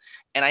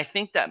I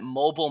think that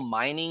mobile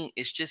mining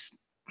is just,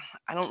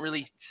 I don't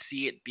really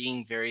see it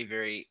being very,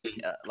 very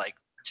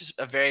just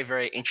a very,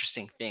 very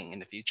interesting thing in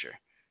the future.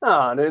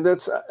 Oh, dude,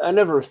 I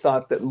never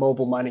thought that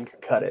mobile mining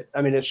could cut it.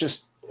 I mean, it's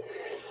just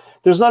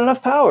there's not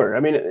enough power. I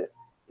mean,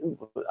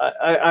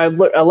 I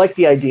like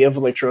the idea of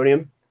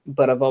Electronium,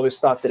 but I've always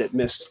thought that it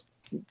missed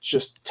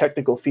just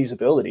technical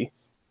feasibility.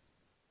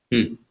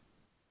 Yeah,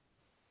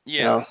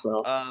 Yeah.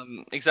 So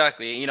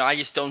Exactly. I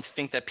just don't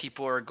think that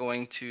people are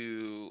going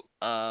to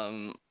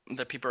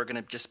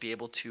just be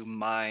able to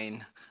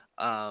mine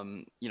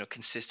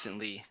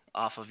consistently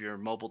off of your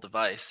mobile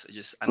device.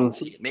 I don't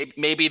see it.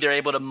 Maybe they're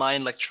able to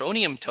mine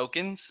electronium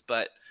tokens,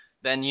 but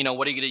then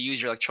what are you going to use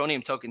your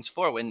electronium tokens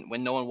for when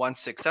no one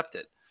wants to accept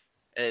it?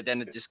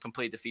 Then it just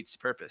completely defeats the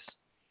purpose.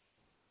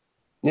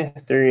 yeah,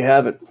 there you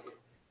have it.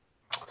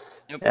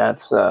 Yep. Yeah,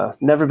 it's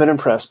never been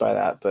impressed by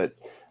that. But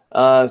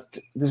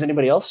does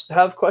anybody else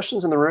have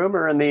questions in the room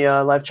or in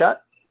the live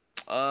chat?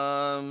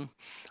 I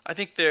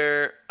think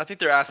they're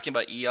asking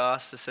about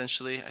EOS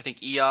essentially. I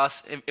think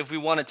EOS. If we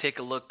want to take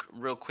a look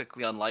real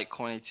quickly on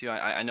Litecoin too,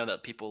 I know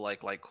that people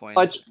like Litecoin.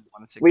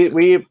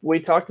 We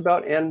talked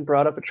about and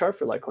brought up a chart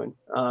for Litecoin.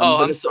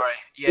 I'm sorry.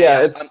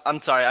 Yeah.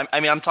 I'm sorry.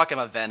 I'm talking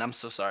about Ven. I'm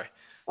so sorry.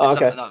 Oh,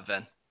 okay. Not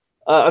Ven.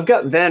 I've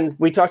got Ven.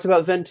 We talked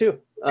about Ven too.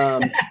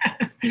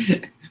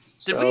 Did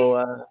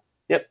we?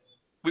 Yep.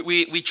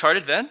 We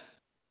charted Ven?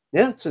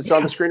 Yeah, it's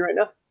on the screen right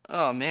now.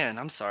 Oh man,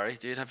 I'm sorry,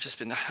 dude. I'm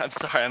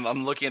sorry.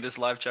 I'm looking at this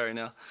live chat right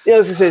now. Yeah, I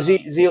was gonna say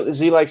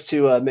Z likes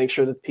to make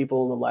sure that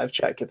people in the live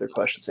chat get their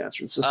questions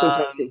answered. So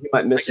sometimes he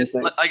might miss some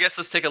things. I guess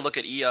let's take a look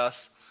at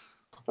EOS.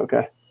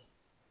 Okay.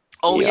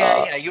 Oh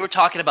yeah. You were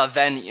talking about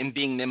Ven and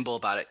being nimble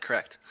about it.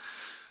 Correct.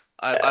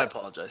 I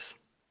apologize.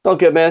 All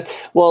good, man.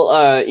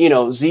 Well,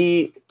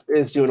 Z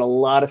is doing a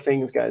lot of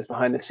things, guys,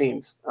 behind the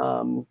scenes.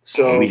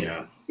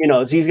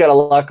 Z's got a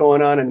lot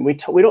going on, and we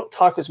don't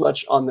talk as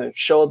much on the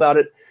show about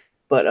it,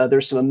 but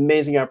there's some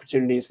amazing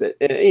opportunities that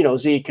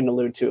Z can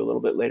allude to a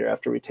little bit later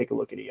after we take a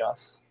look at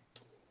EOS.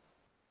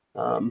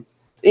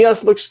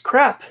 EOS looks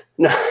crap.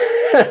 No,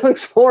 it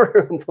looks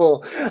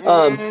horrible.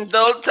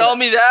 Don't tell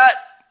me that.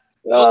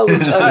 No,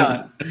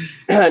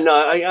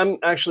 I'm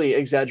actually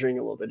exaggerating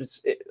a little bit.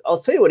 I'll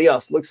tell you what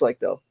EOS looks like,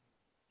 though.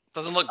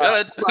 Doesn't look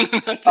good.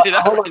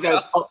 Hold on,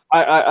 guys.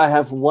 I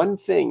have one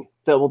thing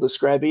that will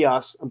describe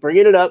EOS. I'm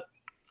bringing it up.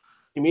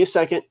 Give me a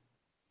second.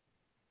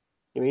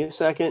 Here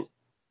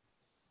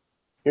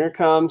it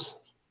comes.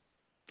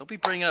 Don't be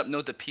bringing up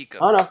No Pico.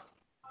 Oh, no.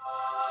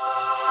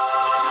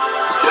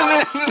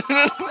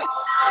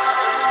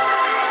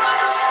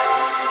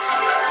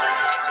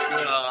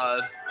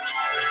 God.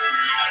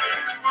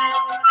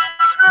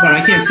 But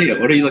I can't see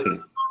it. What are you looking at?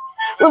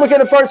 We're looking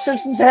at Bart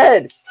Simpson's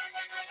head.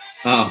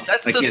 Oh,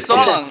 that's the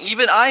song.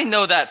 Even I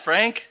know that,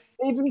 Frank.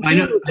 I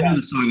know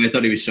the song. I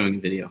thought he was showing a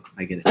video.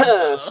 I get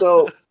it.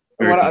 So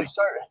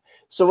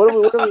what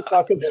are we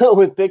talking about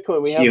with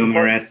Bitcoin? We have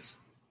humorous.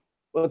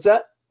 What's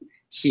that?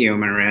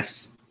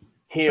 Humorous.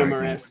 What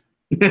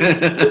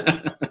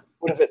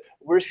is it?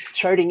 Worst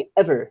charting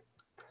ever.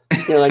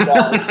 Like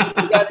that.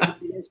 You got it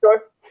in the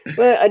store?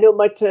 Well, I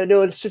might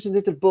know a certain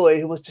little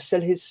boy who wants to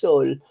sell his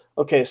soul.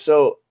 Okay,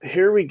 so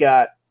here we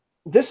got.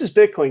 This is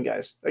Bitcoin,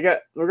 guys.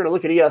 We're going to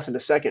look at EOS in a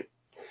second.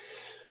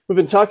 We've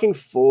been talking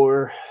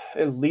for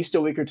at least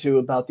a week or two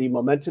about the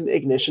momentum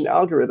ignition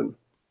algorithm.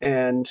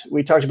 And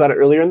we talked about it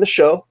earlier in the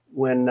show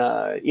when,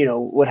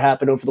 what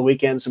happened over the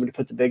weekend. Somebody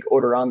put the big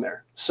order on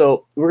there.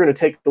 So we're going to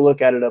take a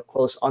look at it up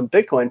close on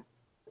Bitcoin.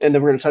 And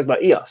then we're going to talk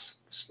about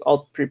EOS.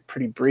 I'll be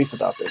pretty brief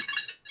about this.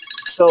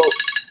 So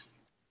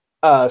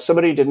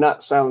somebody did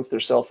not silence their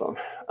cell phone.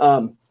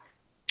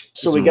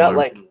 So we got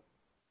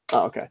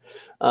okay.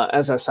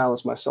 As I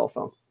silence my cell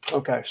phone.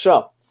 Okay,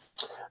 so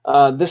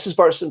this is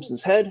Bart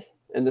Simpson's head.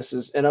 And this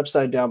is an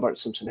upside down Bart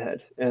Simpson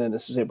head. And then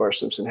this is a Bart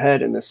Simpson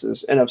head. And this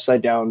is an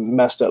upside down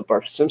messed up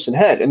Bart Simpson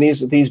head. And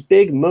these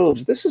big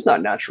moves, this is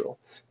not natural.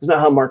 This is not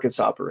how markets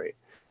operate.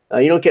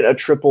 You don't get a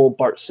triple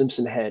Bart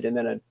Simpson head and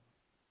then I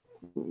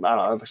don't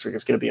know, it looks like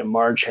it's going to be a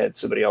Marge head,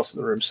 somebody else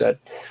in the room said.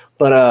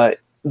 But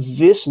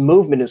this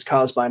movement is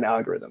caused by an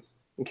algorithm.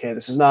 Okay,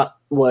 this is not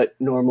what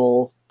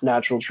normal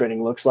natural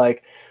trading looks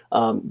like.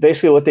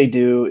 Basically what they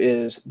do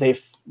is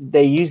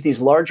they use these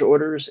large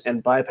orders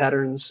and buy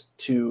patterns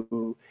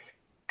to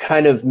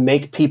kind of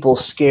make people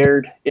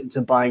scared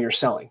into buying or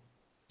selling.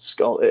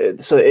 So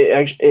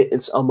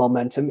it's a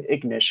momentum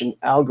ignition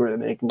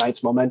algorithm. It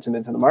ignites momentum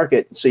into the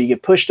market. So you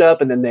get pushed up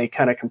and then they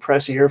kind of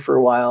compress you here for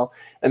a while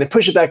and they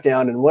push it back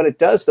down. And what it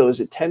does, though, is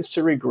it tends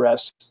to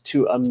regress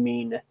to a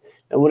mean.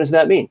 And what does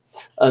that mean?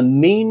 A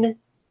mean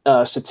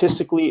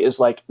statistically is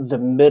like the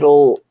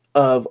middle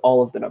of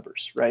all of the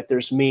numbers, right?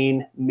 There's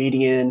mean,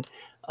 median.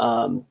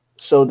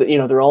 So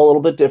that, they're all a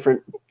little bit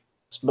different,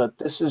 but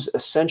this is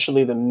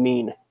essentially the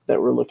mean that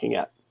we're looking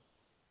at.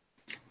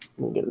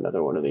 Let me get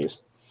another one of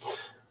these.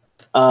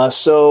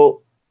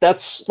 So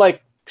that's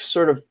like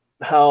sort of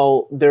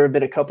how there have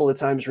been a couple of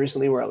times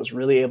recently where I was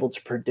really able to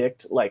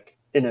predict, like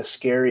in a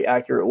scary,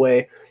 accurate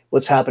way,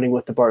 what's happening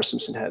with the Bart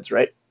Simpson heads,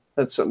 right?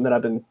 That's something that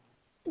I've been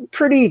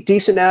pretty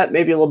decent at,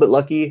 maybe a little bit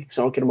lucky because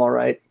I don't get them all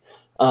right.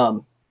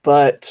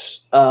 But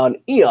on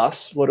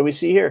EOS, what do we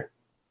see here?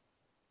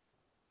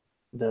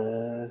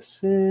 The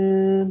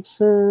Simpson.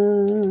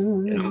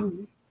 Yeah.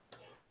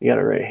 You got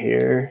it right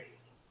here.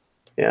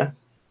 Yeah.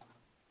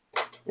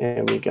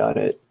 And we got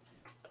it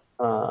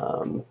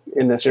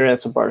in this area.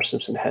 That's a Bart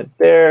Simpson head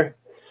there.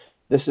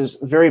 This is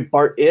very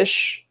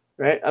Bart-ish,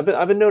 right?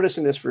 I've been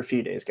noticing this for a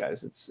few days,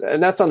 guys.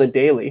 And that's on the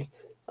daily.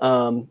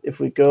 If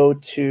we go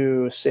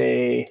to,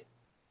 say,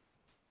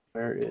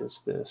 where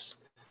is this?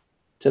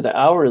 To the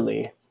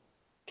hourly,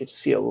 get to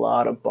see a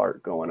lot of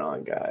BART going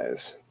on,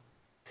 guys.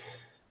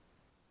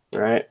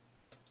 Right?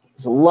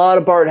 There's a lot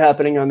of BART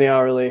happening on the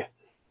hourly.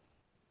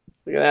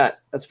 Look at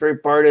that. That's very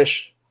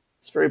BARTish.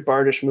 It's very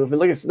BARTish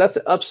movement. Look, that's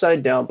an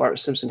upside down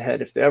Bart Simpson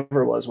head if there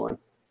ever was one.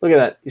 Look at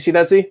that. You see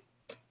that, Z?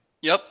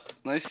 Yep,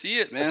 I see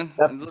it, man.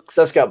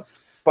 That's got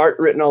BART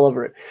written all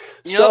over it.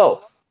 Yep.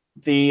 So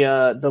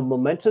the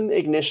momentum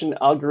ignition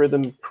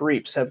algorithm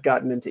creeps have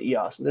gotten into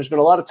EOS. And there's been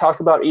a lot of talk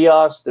about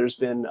EOS. There's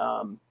been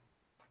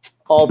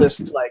all this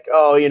like,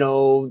 oh, you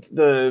know,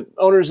 the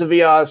owners of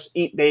EOS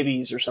eat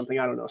babies or something.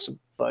 I don't know,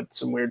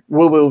 some weird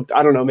woo-woo.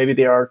 I don't know. Maybe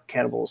they are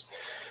cannibals.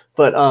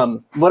 But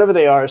whatever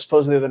they are,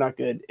 supposedly they're not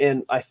good.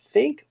 And I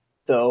think,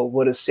 though,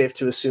 what is safe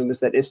to assume is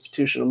that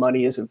institutional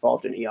money is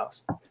involved in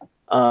EOS.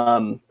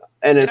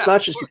 And it's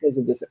not just because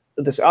of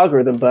this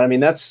algorithm, but I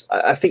mean,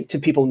 I think to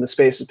people in the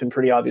space has been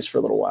pretty obvious for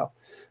a little while.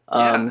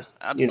 Yeah,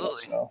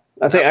 absolutely. You know,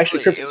 so I think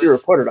actually Crypto Zero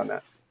reported on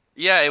that.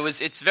 Yeah,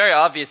 it's very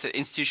obvious that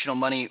institutional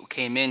money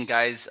came in,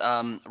 guys.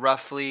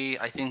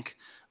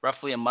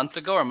 Roughly a month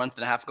ago or a month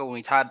and a half ago when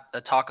we had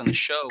a talk on the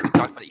show, we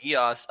talked about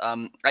EOS.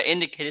 I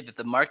indicated that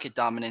the market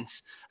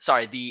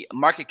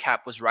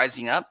cap was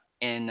rising up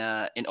in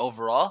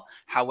overall.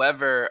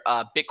 However,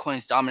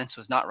 Bitcoin's dominance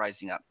was not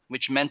rising up,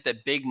 which meant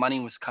that big money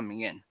was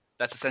coming in.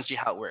 That's essentially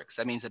how it works.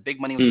 That means that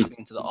big money was coming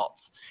into the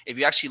alts. If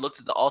you actually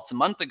looked at the alts a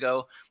month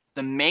ago,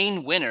 the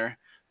main winner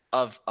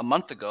of a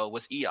month ago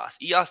was EOS.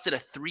 EOS did a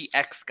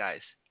 3x,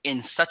 guys,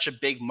 in such a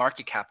big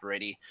market cap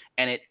already,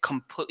 and it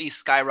completely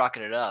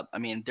skyrocketed up. I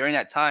mean, during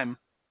that time,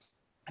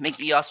 I think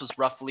EOS was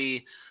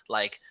roughly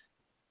like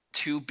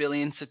 2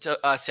 billion,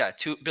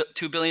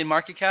 2 billion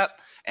market cap,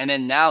 and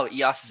then now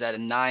EOS is at a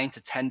 9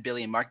 to 10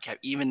 billion market cap,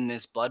 even in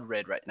this blood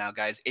red right now,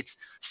 guys. It's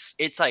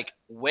like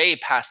way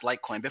past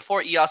Litecoin.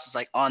 Before EOS was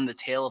like on the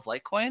tail of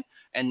Litecoin,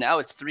 and now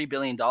it's $3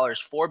 billion,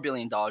 $4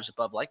 billion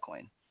above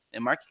Litecoin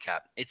in market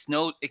cap. It's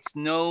no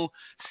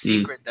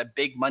secret that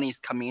big money is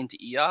coming into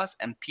EOS,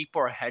 and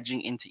people are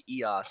hedging into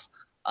EOS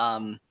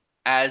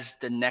as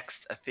the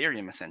next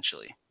Ethereum,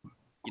 essentially.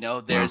 You know,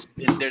 there's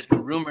been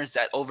rumors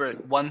that over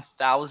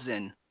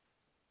 1,000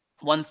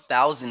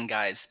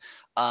 guys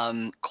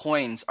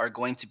coins are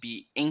going to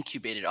be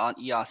incubated on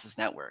EOS's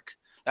network.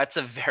 That's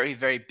a very,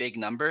 very big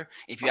number.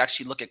 If you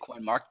actually look at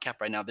CoinMarketCap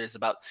right now, there's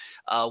about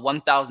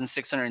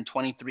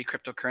 1,623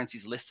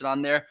 cryptocurrencies listed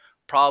on there.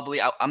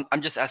 Probably, I'm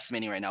just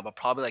estimating right now, but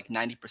probably like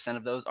 90%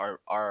 of those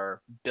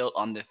are built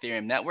on the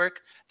Ethereum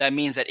network. That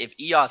means that if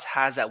EOS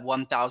has that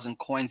 1,000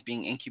 coins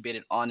being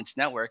incubated on its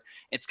network,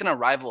 it's going to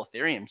rival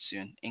Ethereum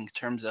soon in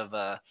terms of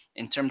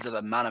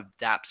amount of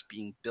dApps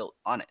being built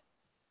on it.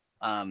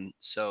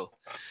 So,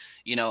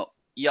 you know,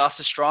 EOS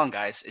is strong,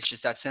 guys. It's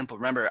just that simple.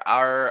 Remember,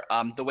 our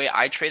the way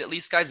I trade, at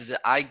least, guys, is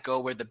that I go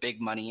where the big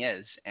money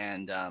is,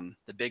 and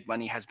the big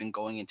money has been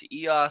going into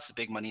EOS. The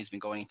big money has been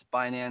going into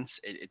Binance.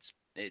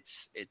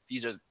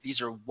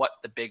 These are what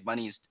the big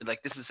money is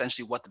like. This is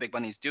essentially what the big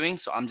money is doing.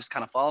 So I'm just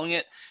kind of following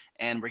it,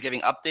 and we're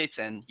giving updates,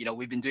 and you know,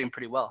 we've been doing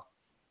pretty well.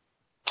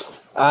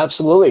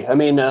 Absolutely. I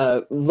mean,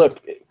 look,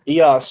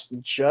 EOS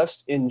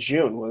just in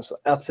June was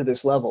up to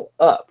this level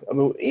up. I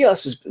mean,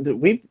 EOS is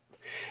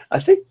I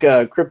think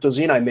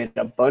CryptoZ and I made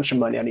a bunch of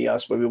money on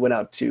EOS when we went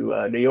out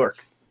to New York.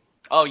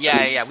 Oh,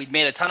 yeah. We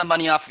made a ton of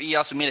money off of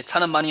EOS. We made a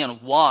ton of money on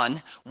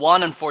WAN.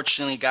 WAN,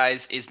 unfortunately,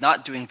 guys, is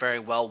not doing very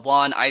well.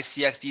 WAN,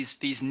 ICX,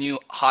 these new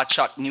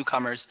hotshot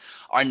newcomers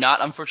are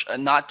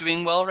not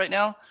doing well right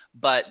now,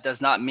 but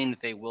does not mean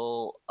that they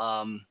will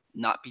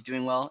not be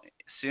doing well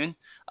soon.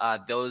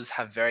 Those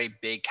have very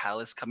big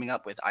catalysts coming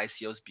up with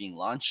ICOs being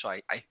launched. So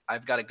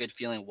I've got a good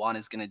feeling WAN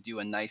is going to do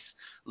a nice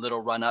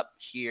little run up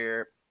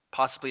here,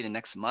 possibly the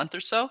next month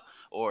or so,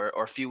 or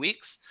a few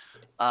weeks.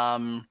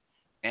 And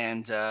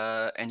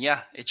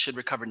yeah, it should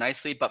recover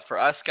nicely. But for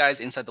us guys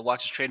inside the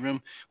Watchers Trade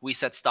Room, we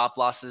set stop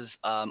losses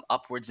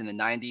upwards in the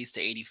 90s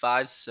to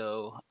 85.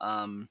 So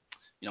you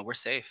know, we're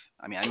safe.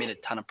 I mean, I made a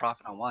ton of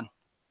profit on one.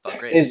 Felt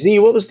great. Hey, Z,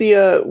 what was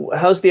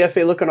how's the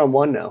FA looking on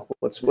one now?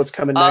 What's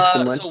coming next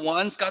and when? So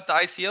one's got the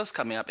ICOs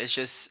coming up. It's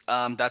just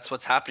that's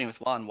what's happening with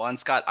one.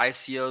 One's got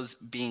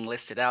ICOs being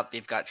listed out.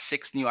 They've got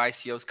 6 new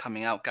ICOs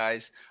coming out,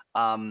 guys.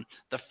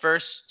 The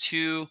first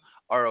 2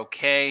 are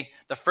okay.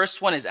 The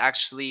first one is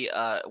actually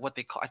what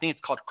they call, I think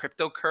it's called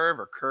Crypto Curve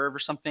or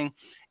something.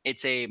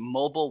 It's a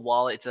mobile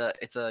wallet.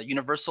 It's a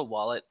universal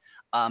wallet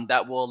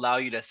that will allow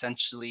you to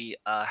essentially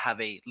have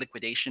a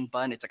liquidation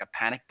button. It's like a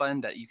panic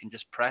button that you can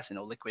just press and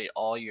it'll liquidate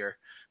all your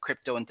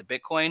crypto into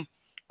Bitcoin.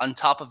 On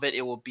top of it,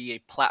 it will be a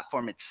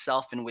platform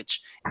itself in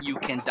which you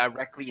can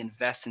directly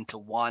invest into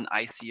one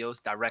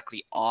ICOs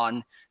directly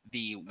on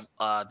the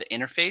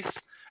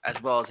interface,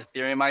 as well as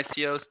Ethereum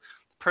ICOs.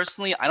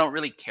 Personally, I don't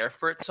really care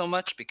for it so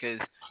much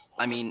because,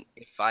 I mean,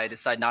 if I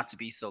decide not to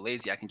be so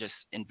lazy, I can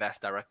just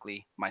invest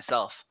directly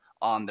myself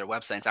on their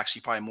website. It's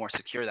actually probably more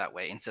secure that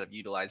way instead of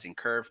utilizing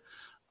Curve.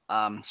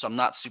 So I'm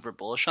not super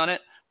bullish on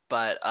it.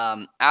 But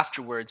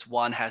afterwards,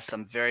 Juan has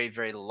some very,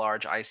 very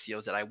large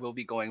ICOs that I will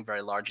be going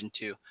very large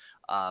into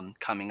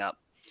coming up.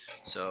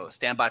 So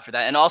stand by for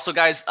that. And also,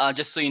 guys,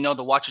 just so you know,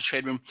 the Watch the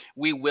Trade Room,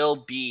 we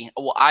will be,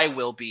 well, I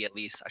will be at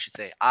least, I should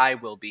say, I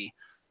will be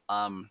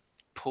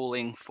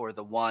pooling for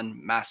the one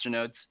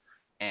masternodes,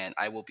 and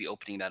I will be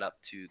opening that up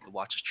to the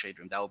Watch the Trade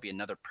Room. That will be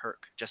another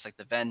perk, just like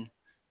the Venn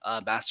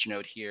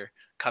masternode here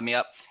coming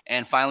up.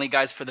 And finally,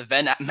 guys, for the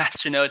Venn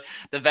masternode,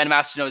 the Venn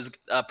masternode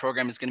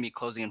program is going to be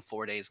closing in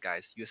 4 days,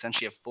 guys. You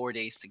essentially have 4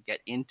 days to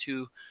get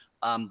into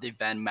the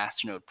Venn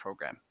masternode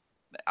program.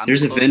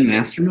 There's a Venn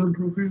masternode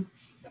program?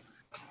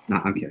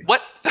 No, I'm kidding.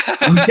 What?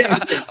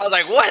 I was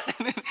like, what?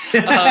 The Venn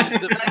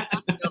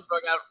masternode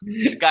program,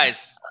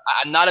 guys.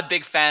 I'm not a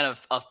big fan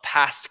of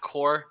past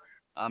core.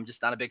 I'm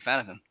just not a big fan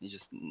of him. He's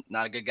just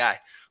not a good guy.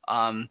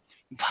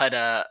 But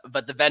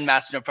the Venn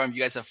masternode program,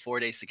 you guys have 4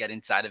 days to get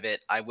inside of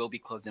it. I will be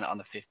closing it on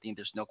the 15th.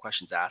 There's no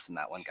questions asked in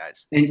that one,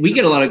 guys. And we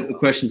get a lot of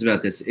questions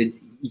about this.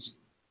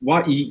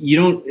 You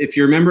don't, if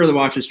you're a member of the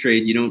Watches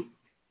Trade,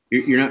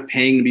 you're not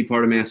paying to be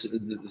part of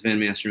the Venn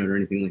masternode or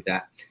anything like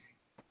that.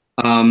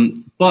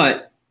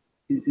 But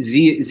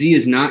Z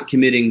is not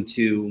committing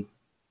to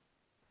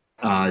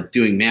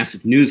doing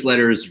massive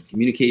newsletters or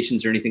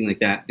communications or anything like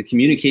that. The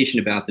communication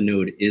about the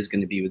node is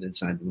going to be with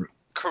inside the room.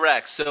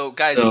 Correct. So,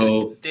 guys,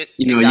 exactly.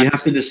 You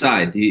have to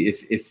decide.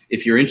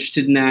 If you're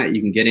interested in that,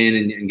 you can get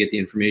in and get the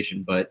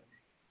information. But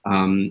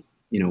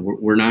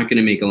we're not going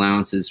to make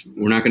allowances.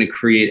 We're not going to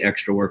create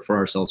extra work for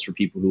ourselves for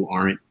people who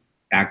aren't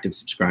active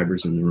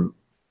subscribers in the room.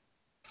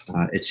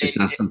 It's just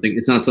not something.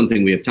 It's not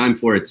something we have time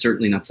for. It's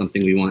certainly not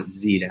something we want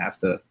Z to have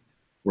to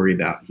worry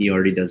about. He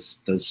already does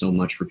so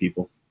much for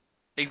people.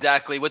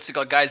 Exactly. What's it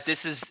called, guys?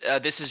 This is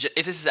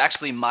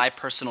actually my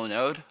personal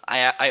node.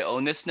 I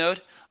own this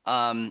node.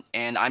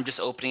 And I'm just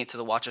opening it to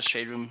the Watch Us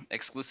Trade Room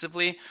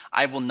exclusively.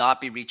 I will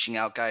not be reaching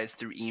out, guys,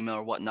 through email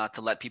or whatnot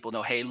to let people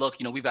know, hey, look,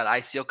 we've got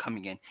ICO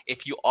coming in.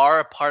 If you are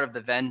a part of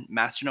the Venn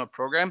masternode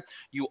program,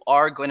 you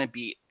are going to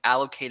be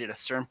allocated a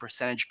certain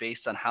percentage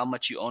based on how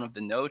much you own of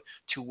the node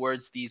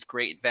towards these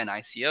great Venn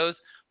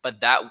ICOs. But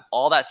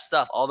all that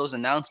stuff, all those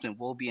announcements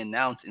will be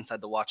announced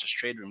inside the Watch Us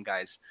Trade Room,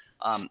 guys.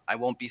 I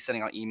won't be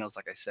sending out emails,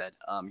 like I said.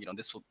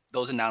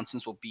 Those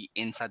announcements will be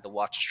inside the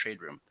Watch Us Trade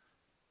Room.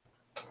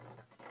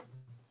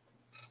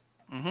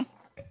 Mm-hmm.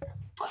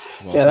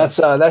 Yeah,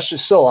 that's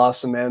just so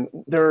awesome, man.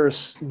 There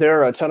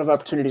are a ton of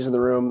opportunities in the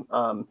room.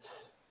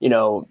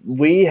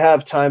 We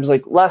have times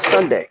like last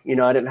Sunday.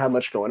 I didn't have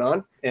much going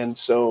on, and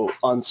so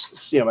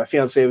my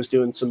fiance was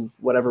doing some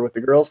whatever with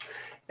the girls,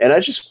 and I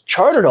just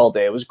charted all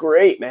day. It was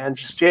great, man.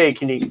 Just, hey,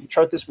 can you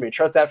chart this for me?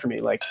 Chart that for me.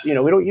 Like, we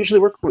don't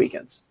usually work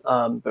weekends,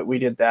 but we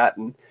did that,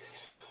 and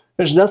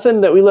there's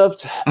nothing that we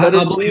loved. I'll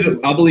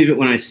believe it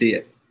when I see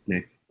it,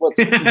 Nick.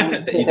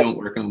 That you don't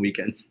work on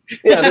weekends.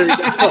 Yeah, there you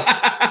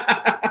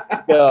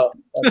go.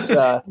 That's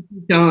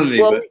telling me.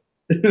 Well,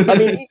 I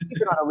mean,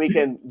 even on a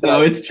weekend.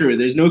 No, it's true.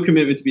 There's no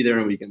commitment to be there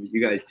on a weekend, but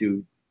you guys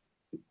do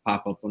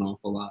pop up an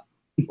awful lot.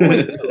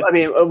 We do. I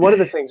mean, one of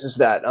the things is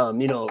that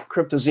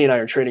Crypto Z and I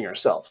are trading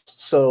ourselves,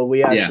 so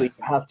we actually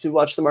have to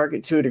watch the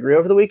market to a degree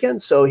over the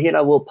weekend. So he and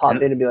I will pop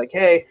in and be like,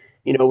 hey,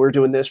 we're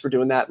doing this, we're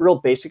doing that, real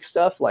basic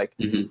stuff, like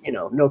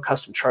no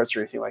custom charts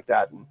or anything like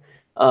that. And,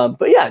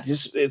 but yeah,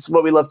 it's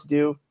what we love to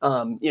do.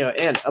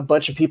 And a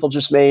bunch of people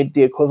just made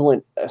the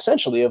equivalent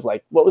essentially of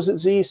like, what was it,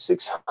 Z,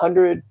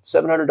 $600,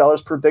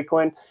 $700 per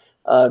Bitcoin.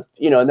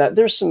 And that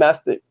there's some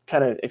math that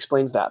kind of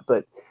explains that.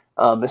 But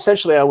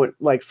essentially I went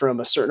like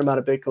from a certain amount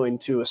of Bitcoin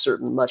to a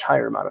certain much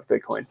higher amount of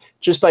Bitcoin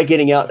just by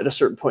getting out at a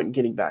certain point and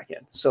getting back in.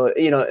 So,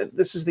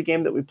 this is the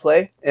game that we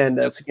play, and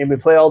it's a game we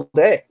play all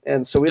day.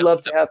 And so we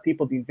love to have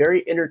people be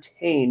very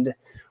entertained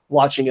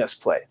watching us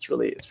play.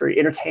 It's very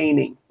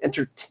entertaining,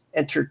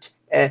 entertaining,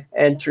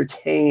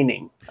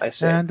 I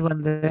say. And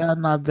when they are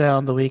not there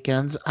on the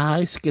weekends,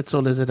 I,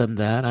 Schizo Lizard, am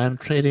there. I'm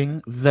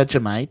trading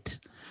Vegemite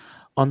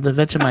on the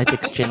Vegemite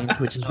exchange,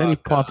 which is very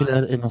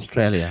popular in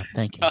Australia.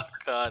 Thank you. Oh,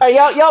 God. Hey,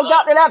 y'all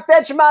got me that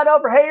Vegemite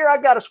over here? I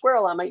got a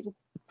squirrel I'm eating.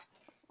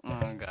 Oh,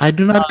 God. I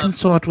do not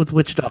consort with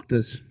witch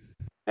doctors.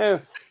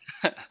 Oh.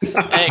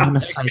 Hey,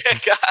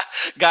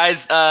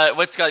 guys,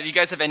 if you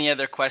guys have any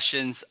other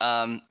questions,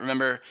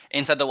 remember,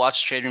 inside the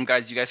Watch Trade Room,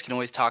 guys, you guys can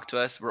always talk to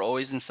us. We're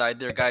always inside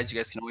there, guys. You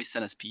guys can always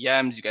send us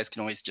PMs. You guys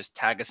can always just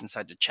tag us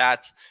inside the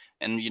chats.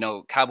 And,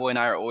 Cowboy and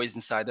I are always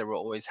inside there. We're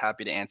always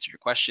happy to answer your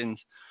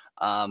questions.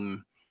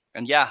 That's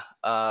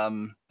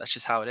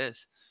just how it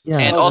is. Yeah.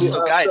 And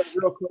also, guys,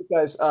 real quick,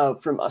 guys,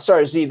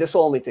 sorry, Z, this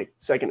will only take a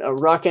second.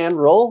 Rock and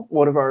Roll,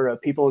 one of our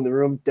people in the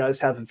room, does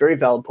have a very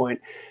valid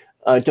point.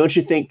 Don't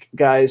you think,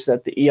 guys,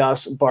 that the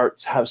EOS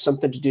BARTs have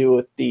something to do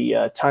with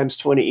the times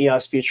 20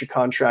 EOS future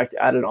contract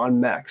added on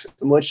Max?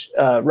 And what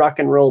Rock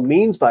and Roll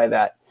means by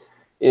that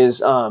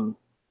is, EOS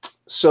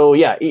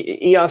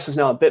is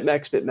now a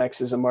BitMEX.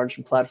 BitMEX is a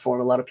margin platform.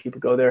 A lot of people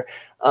go there.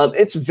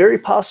 It's very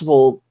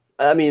possible.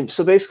 I mean,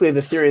 so basically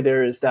the theory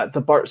there is that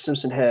the Bart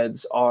Simpson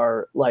heads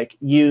are like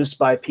used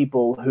by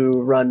people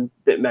who run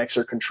BitMEX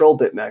or control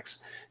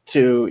BitMEX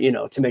to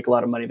make a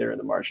lot of money there in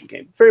the margin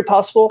game. Very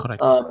possible.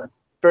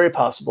 very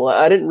possible.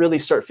 I didn't really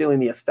start feeling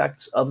the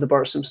effects of the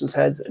Bart Simpson's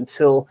heads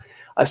until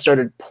I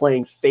started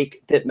playing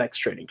fake BitMEX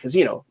trading, because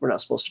we're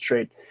not supposed to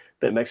trade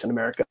BitMEX in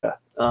America,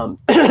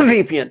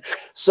 VPN.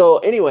 So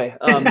anyway,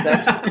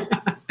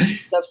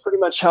 that's pretty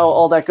much how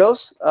all that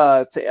goes.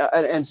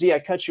 And Z, I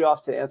cut you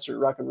off to answer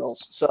rock and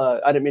rolls,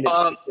 so I didn't mean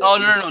to. Oh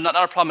no, not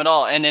a problem at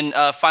all. And then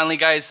finally,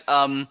 guys,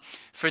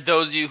 for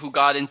those of you who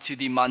got into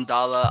the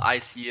Mandala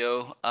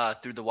ICO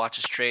through the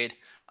Watches trade,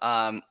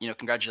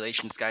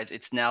 congratulations, guys.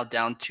 It's now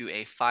down to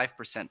a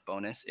 5%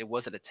 bonus. It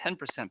was at a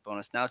 10%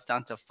 bonus. Now it's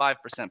down to a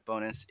 5%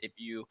 bonus. If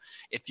you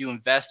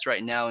invest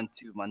right now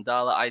into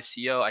Mandala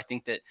ICO, I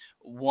think that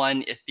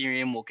one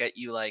Ethereum will get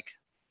you like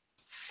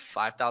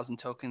 5,000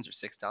 tokens or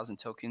 6,000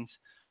 tokens.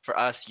 For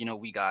us,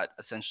 we got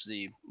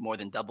essentially more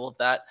than double of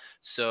that.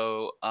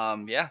 So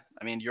yeah,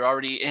 I mean, you're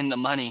already in the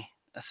money,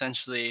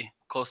 essentially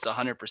close to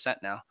 100%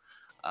 now.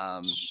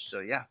 So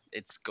yeah,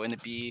 it's going to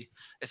be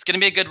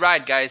a good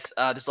ride, guys.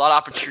 There's a lot of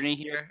opportunity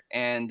here,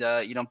 and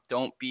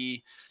don't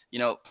be,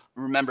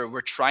 remember,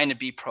 we're trying to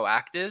be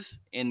proactive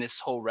in this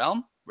whole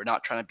realm. We're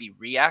not trying to be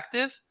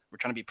reactive. We're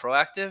trying to be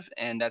proactive,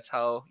 and that's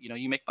how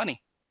you make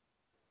money.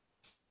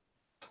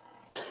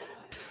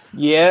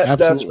 Yeah,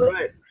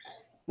 Absolutely.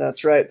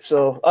 That's right.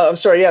 So I'm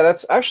sorry. Yeah,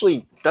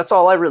 that's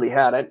all I really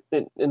had.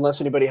 Unless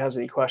anybody has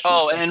any questions.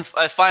 Oh, and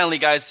finally,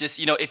 guys, just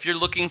if you're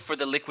looking for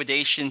the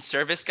liquidation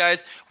service,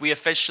 guys, we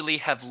officially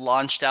have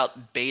launched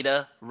out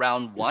beta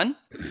round 1.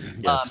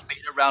 Yes.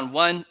 Beta round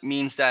 1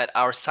 means that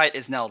our site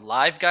is now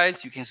live,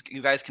 guys.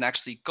 You guys can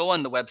actually go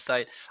on the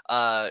website.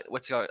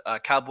 What's it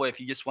called? Cowboy,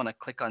 if you just want to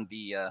click on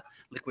the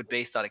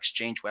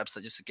liquidbase.exchange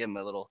website, just to give them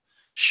a little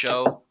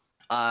show.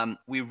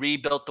 We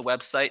rebuilt the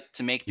website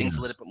to make things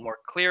a little bit more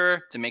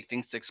clearer, to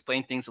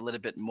explain things a little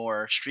bit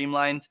more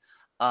streamlined.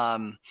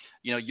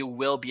 You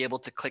will be able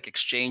to click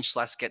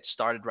exchange/get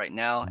started right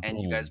now, and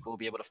you guys will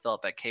be able to fill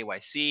out that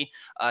KYC.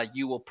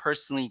 You will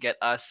personally get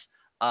us,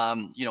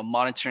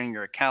 monitoring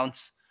your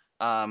accounts.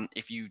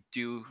 If you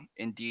do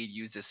indeed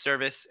use this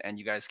service, and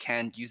you guys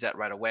can use that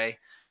right away.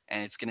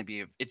 And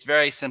it's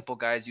very simple,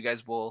 guys. You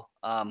guys will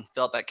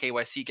fill out that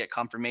KYC, get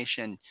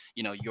confirmation.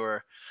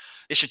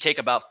 It should take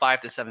about 5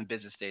 to 7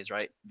 business days,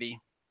 right, V?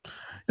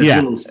 As Yeah,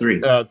 little as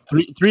 3.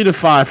 3 to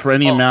 5 for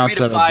any amounts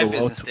 3 to that are 5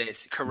 below. business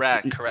days.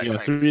 Correct. Yeah,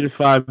 3 to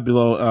 5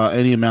 below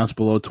any amounts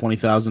below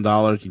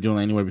 $20,000. You're doing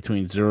anywhere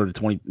between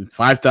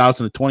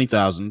 5,000 to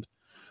 20,000.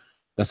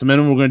 That's the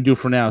minimum we're going to do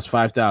for now is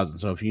 5,000.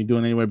 So if you're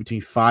doing anywhere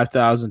between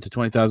 $5,000 to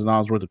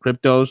 $20,000 worth of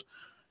cryptos,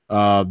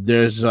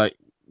 there's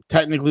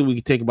technically we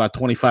could take about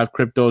 25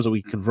 cryptos that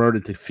we can convert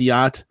into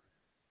fiat,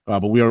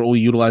 but we are only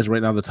utilizing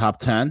right now the top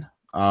 10.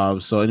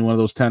 So any one of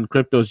those 10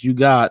 cryptos you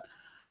got,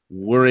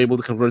 we're able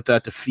to convert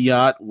that to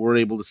fiat. We're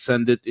able to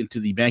send it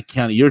into the bank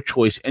account of your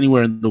choice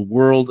anywhere in the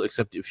world,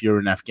 except if you're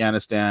in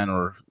Afghanistan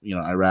or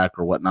Iraq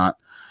or whatnot.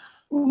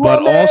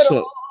 But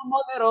also,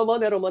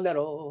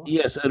 Monero.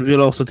 yes, and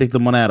we'll also take the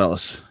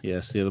Moneros.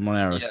 Yes, the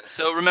Moneros. Yeah.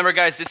 So remember,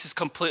 guys, this is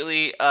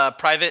completely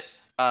private.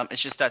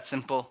 It's just that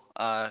simple.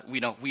 We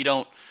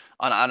don't.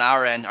 On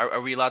our end, are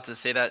we allowed to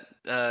say that?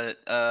 Yeah,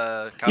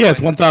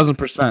 it's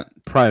 1,000%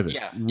 private.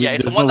 Yeah,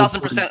 it's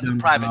 1,000%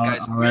 private,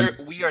 guys.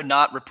 We are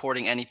not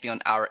reporting anything on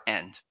our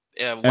end.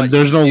 And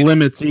there's no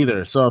limits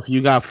either. So if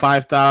you got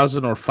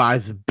 5,000 or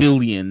 5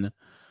 billion,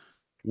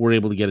 we're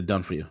able to get it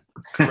done for you.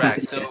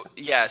 Correct. So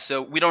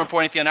so we don't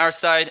report anything on our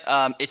side.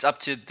 It's up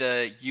to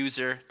the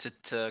user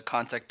to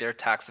contact their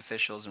tax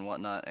officials and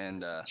whatnot.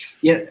 And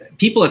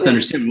people have to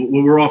understand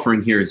what we're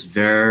offering here is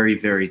very,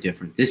 very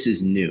different. This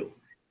is new.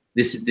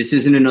 This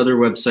isn't another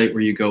website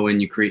where you go in,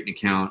 you create an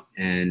account,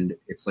 and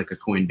it's like a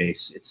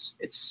Coinbase.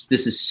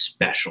 This is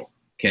special.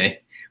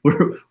 Okay,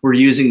 we're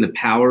using the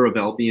power of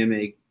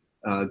LBMA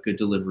good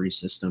delivery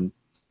system.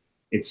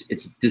 This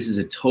is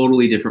a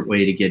totally different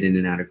way to get in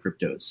and out of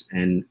cryptos,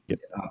 and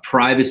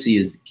privacy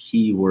is the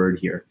key word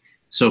here.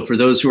 So for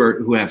those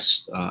who have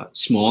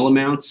small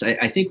amounts,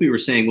 I think we were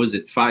saying, was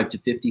it 5 to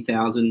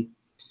 50,000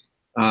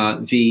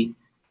 V?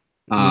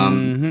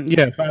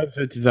 Yeah, 5 to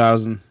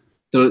 50,000.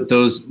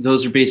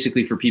 Those are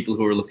basically for people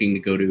who are looking to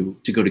go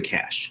to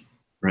cash,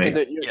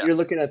 right? You're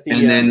looking at the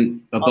and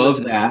then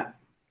above that,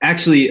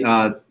 actually,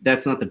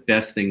 that's not the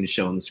best thing to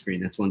show on the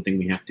screen. That's one thing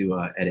we have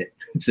to edit.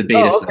 It's the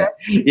beta site.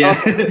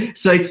 Yeah, okay.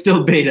 Site's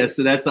still beta,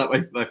 so that's not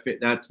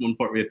that's one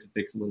part we have to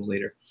fix a little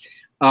later.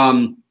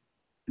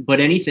 But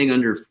anything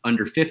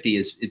under 50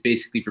 is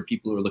basically for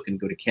people who are looking to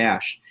go to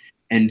cash.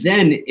 And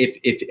then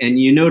if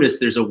you notice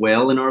there's a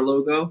whale in our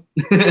logo.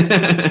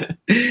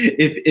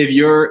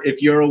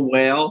 if you're a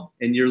whale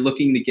and you're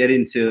looking to get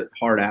into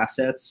hard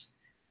assets,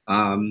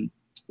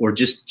 or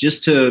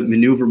just to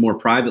maneuver more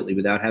privately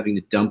without having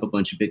to dump a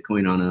bunch of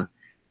Bitcoin on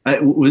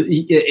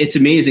it's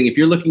amazing. If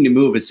you're looking to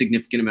move a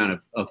significant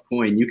amount of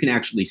coin, you can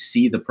actually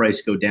see the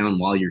price go down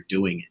while you're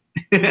doing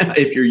it.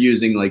 If you're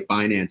using like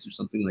Binance or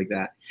something like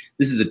that,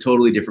 this is a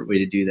totally different way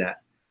to do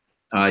that.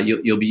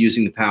 You'll be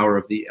using the power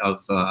of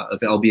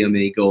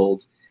LBMA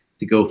Gold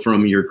to go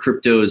from your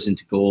cryptos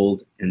into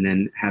gold, and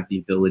then have the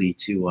ability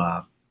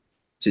to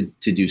to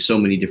do so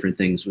many different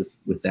things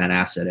with that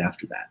asset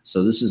after that.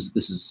 So this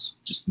is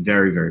just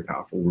very, very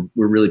powerful.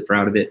 We're really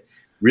proud of it,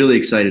 really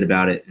excited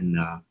about it, and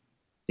I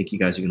think you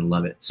guys are going to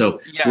love it.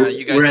 So Yeah,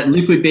 we're at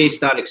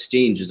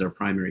liquidbase.exchange is our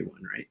primary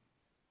one, right?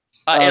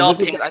 It all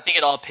pings. I think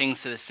it all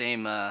pings to the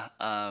same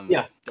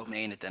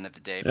domain at the end of the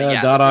day. But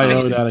yeah,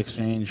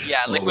 .io.exchange.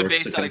 Yeah, Oh,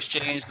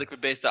 liquidbase.exchange,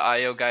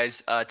 liquidbase.io,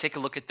 guys. Take a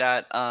look at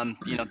that.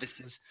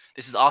 This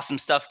is awesome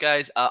stuff,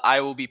 guys. I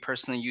will be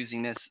personally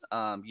using this.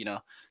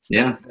 The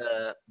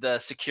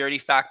security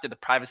factor, the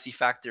privacy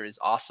factor is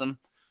awesome.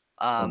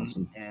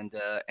 Awesome. And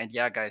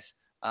yeah, guys.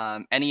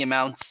 Any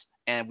amounts,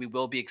 and we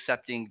will be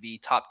accepting the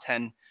top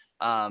 10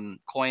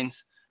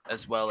 coins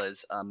as well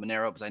as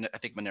Monero, because I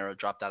think Monero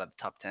dropped out of the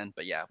top 10.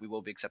 But yeah, we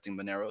will be accepting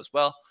Monero as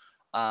well.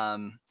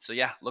 So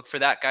yeah, look for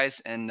that,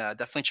 guys, and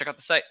definitely check out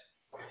the site.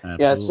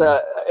 Absolutely. Yeah,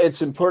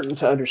 it's important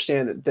to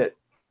understand that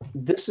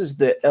this is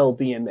the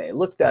LBMA.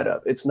 Look that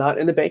up. It's not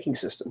in the banking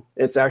system.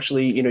 It's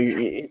actually,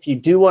 if you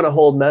do want to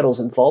hold metals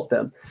and vault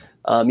them,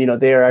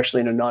 they are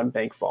actually in a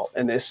non-bank vault.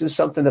 And this is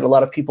something that a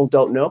lot of people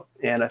don't know,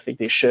 and I think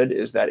they should,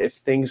 is that if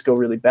things go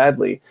really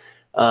badly,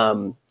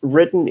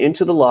 written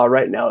into the law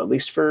right now, at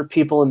least for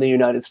people in the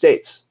United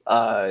States,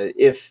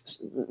 if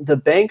the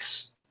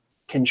banks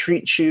can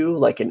treat you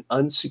like an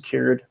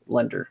unsecured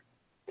lender.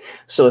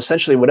 So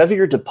essentially, whatever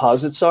your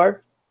deposits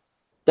are,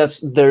 that's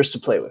theirs to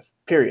play with,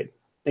 period.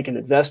 They can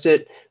invest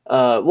it.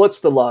 What's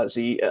the law,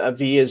 Z?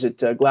 V, is it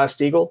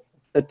Glass-Steagall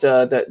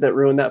that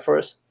ruined that for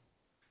us?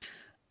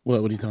 What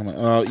are you talking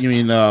about? You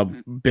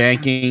mean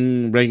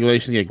banking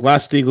regulations? Yeah,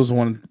 Glass-Steagall is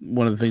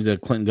one of the things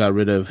that Clinton got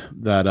rid of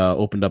that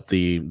opened up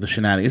the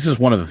shenanigans. This is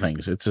one of the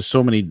things. It's just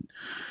so many.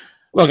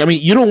 Look, I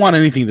mean, you don't want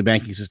anything in the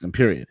banking system,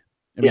 period.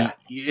 I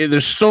mean,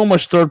 there's so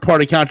much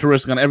third-party counter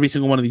risk on every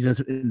single one of these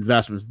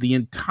investments. The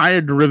entire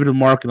derivative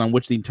market on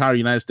which the entire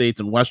United States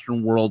and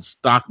Western world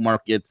stock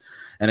market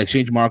and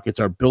exchange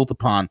markets are built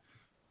upon,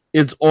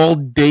 it's all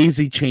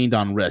daisy-chained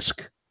on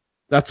risk.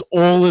 That's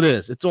all it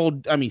is. It's all,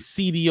 I mean,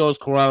 CDOs,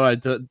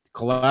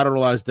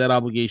 collateralized debt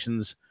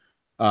obligations,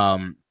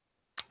 CDOs,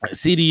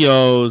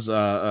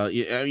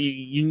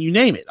 you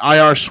name it,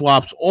 IR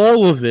swaps,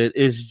 all of it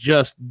is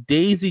just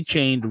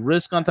daisy-chained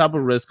risk on top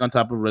of risk on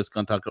top of risk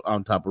on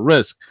top of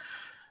risk.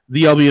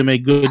 The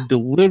LBMA good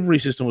delivery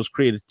system was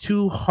created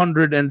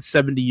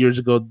 270 years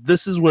ago.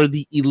 This is where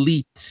the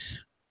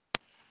elite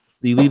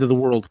of the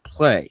world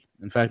play.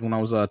 In fact, when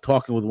I was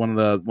talking with one of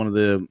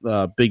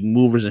the big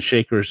movers and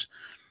shakers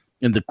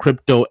in the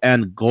crypto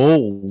and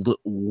gold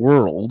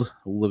world,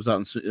 who lives out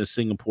in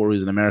Singapore,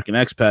 he's an American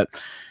expat.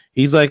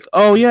 He's like,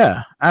 oh,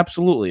 yeah,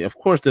 absolutely. Of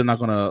course, they're not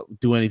going to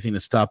do anything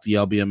to stop the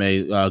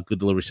LBMA good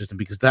delivery system,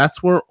 because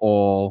that's where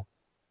all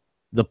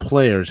the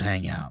players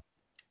hang out.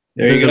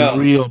 There you go. The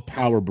real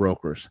power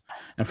brokers.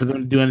 And for them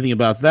to do anything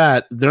about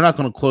that, they're not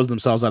going to close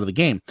themselves out of the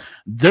game.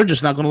 They're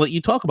just not going to let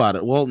you talk about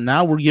it. Well,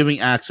 now we're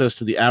giving access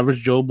to the average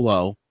Joe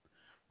Blow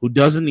who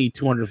doesn't need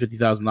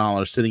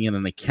 $250,000 sitting in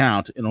an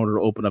account in order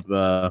to open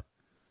up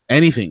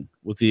anything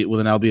with an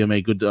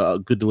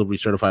LBMA good delivery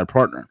certified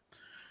partner.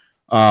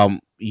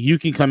 You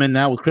can come in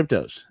now with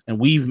cryptos, and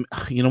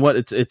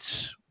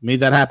it's made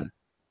that happen.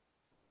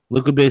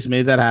 Liquidbase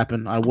made that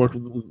happen. I worked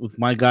with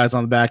my guys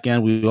on the back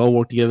end. We all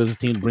worked together as a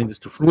team to bring this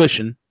to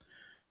fruition,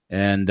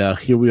 and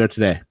here we are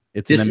today.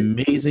 It's an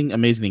amazing,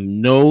 amazing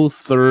thing. No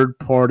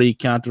third-party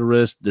counter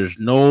risk. There's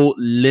no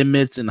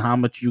limits in how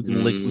much you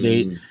can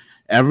liquidate.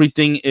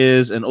 Everything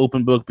is an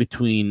open book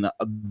between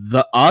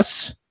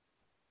us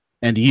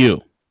and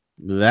you.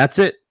 That's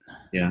it.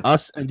 Yeah.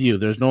 Us and you.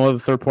 There's no other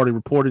third-party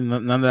reporting.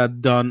 None of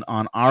that done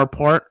on our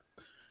part.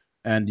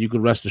 And you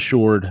can rest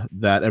assured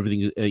that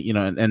everything,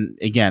 and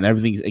again,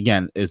 everything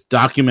is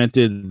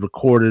documented,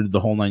 recorded, the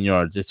whole 9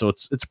 yards. So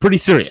it's pretty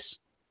serious.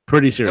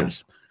 Pretty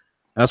serious.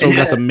 That's why we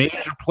got some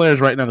major players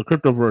right now in the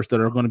cryptoverse that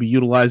are going to be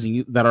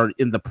that are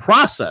in the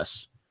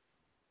process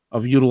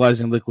of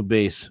utilizing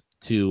Liquidbase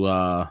to,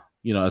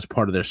 as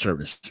part of their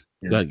service.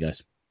 Yeah. Go ahead,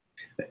 guys.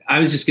 I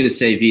was just going to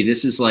say, V,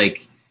 this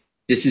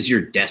is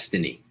your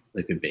destiny,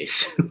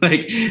 Liquidbase.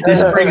 Like,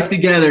 this brings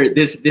together,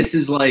 this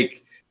is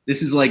like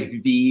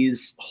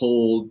V's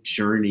whole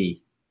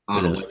journey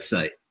on a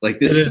website. Like,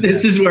 this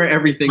is where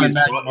everything is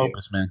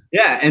opus, man.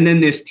 Yeah, and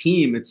then this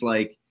team, it's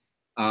like,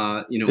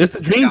 it's the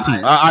dream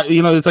team.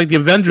 It's like the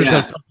Avengers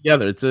have come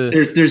together. It's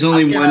there's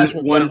only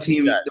one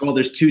team. Well,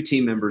 there's two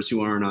team members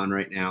who aren't on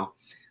right now.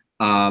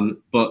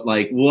 But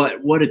like,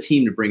 what a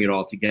team to bring it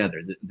all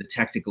together. The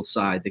technical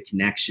side, the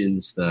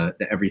connections, the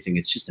everything.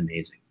 It's just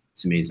amazing.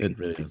 It's amazing. It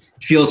really is.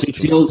 Feels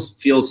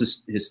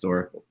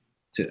historical.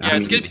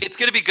 It's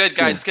gonna be good,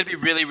 guys. It's gonna be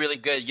really, really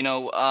good.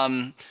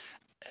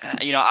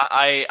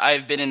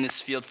 I've been in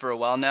this field for a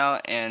while now,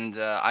 and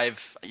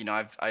I've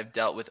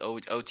dealt with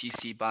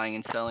OTC buying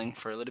and selling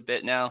for a little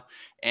bit now,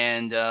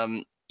 and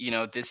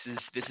this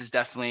is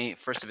definitely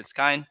first of its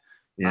kind.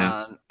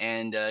 Yeah.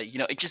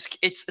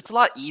 It's a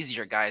lot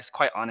easier, guys.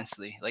 Quite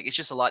honestly, like, it's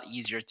just a lot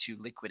easier to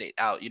liquidate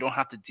out. You don't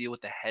have to deal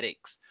with the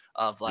headaches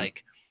of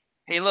like,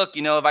 hey, look,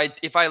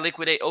 if I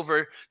liquidate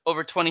over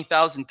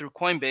 20,000 through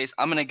Coinbase,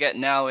 I'm gonna get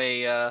now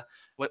a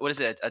what is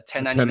it? A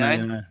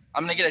 1099?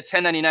 I'm gonna get a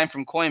 1099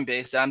 from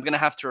Coinbase. That I'm gonna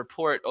have to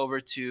report over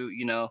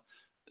to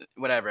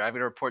whatever. I'm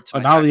gonna report to.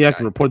 Now you have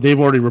to report. They've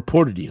already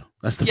reported you.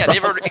 That's the problem.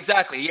 They've already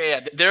exactly.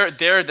 Yeah.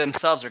 They're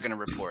themselves are gonna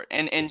report,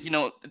 and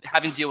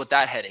having to deal with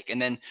that headache,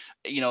 and then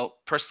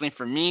personally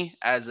for me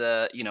as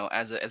a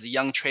as a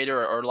young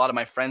trader, or a lot of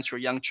my friends who are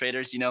young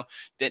traders,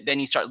 then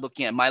you start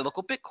looking at my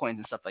local Bitcoins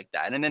and stuff like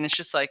that, and then it's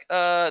just like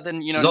then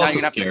now you're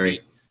gonna have to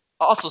meet.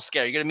 Also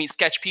scary. You're gonna meet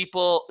sketch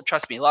people.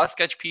 Trust me, a lot of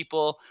sketch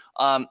people.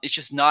 It's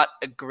just not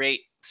a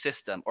great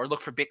system. Or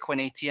look for Bitcoin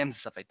ATMs and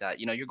stuff like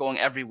that. You're going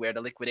everywhere to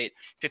liquidate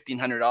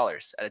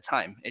 $1,500 at a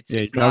time. It's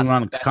driving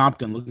around in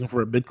Compton looking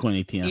for a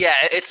Bitcoin ATM. Yeah,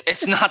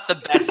 it's not the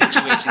best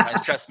situation,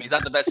 guys. Trust me, it's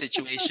not the best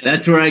situation.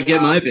 That's where I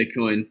get my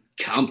Bitcoin,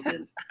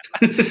 Compton.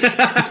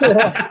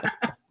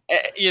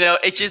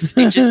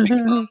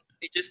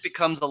 It just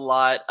becomes a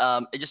lot.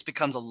 It just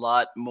becomes a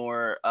lot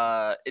more.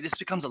 It just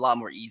becomes a lot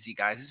more easy,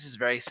 guys. This is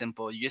very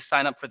simple. You just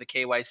sign up for the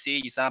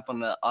KYC. You sign up on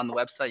the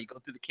website. You go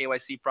through the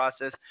KYC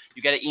process.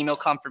 You get an email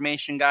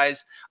confirmation,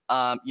 guys.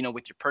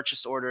 With your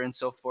purchase order and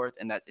so forth.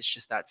 And it's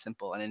just that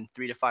simple. And in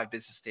 3 to 5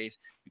 business days,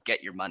 you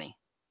get your money.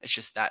 It's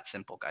just that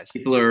simple, guys.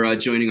 People are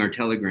joining our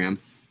Telegram.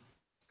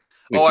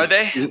 Are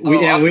they?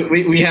 Awesome.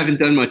 We haven't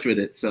done much with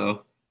it,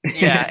 so.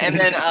 Yeah, and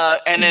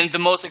then the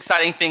most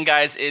exciting thing,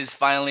 guys, is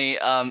finally,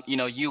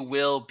 you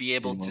will be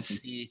able to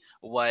see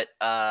what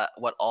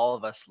all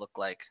of us look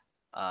like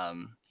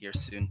here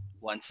soon.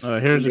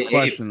 Here's a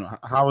question: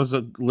 how is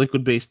a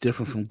liquid base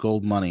different from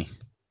gold money?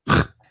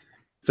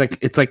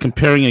 It's like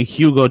comparing a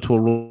Hugo to a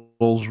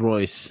Rolls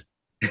Royce.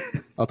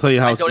 I'll tell you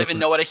how. I don't even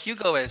know what a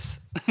Hugo is.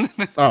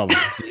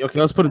 Okay.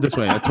 Let's put it this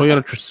way: a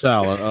Toyota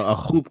Tercel, a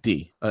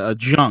Hoopty, a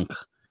Junk.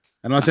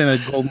 I'm not saying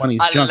that gold money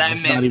is junk.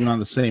 It's not even on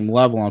the same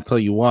level. I'll tell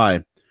you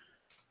why.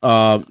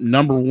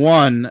 Number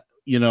one,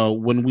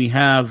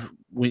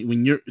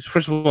 when you're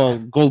first of all,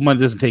 gold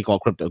money doesn't take all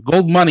crypto.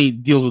 Gold money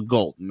deals with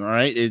gold, all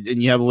right?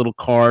 And you have a little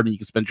card, and you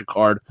can spend your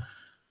card,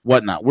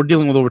 whatnot. We're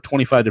dealing with over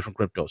 25 different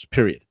cryptos.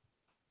 Period.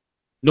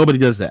 Nobody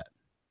does that.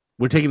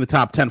 We're taking the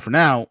top 10 for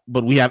now,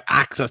 but we have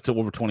access to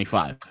over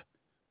 25.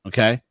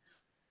 Okay,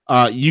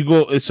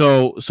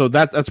 so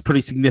that's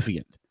pretty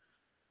significant.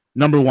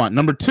 Number one.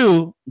 Number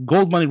two,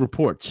 gold money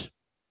reports.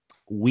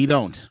 We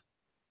don't.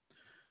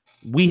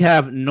 We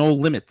have no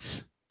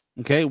limits.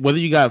 Okay? Whether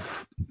you got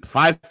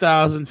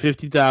 5,000,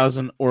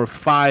 50,000, or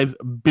 5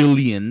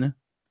 billion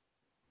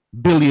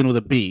with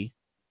a B,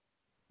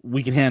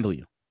 we can handle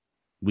you.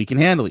 We can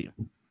handle you.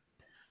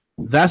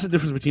 That's the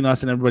difference between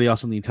us and everybody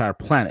else on the entire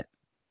planet.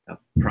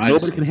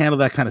 Nobody can handle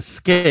that kind of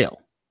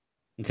scale.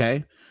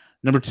 Okay?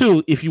 Number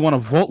two, if you want to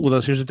vote with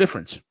us, here's the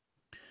difference.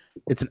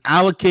 It's an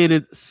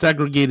allocated,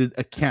 segregated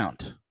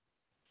account.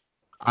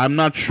 I'm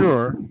not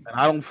sure, and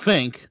I don't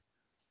think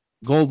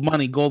Gold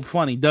Money, Gold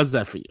Funny does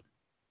that for you.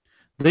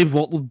 They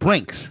vote with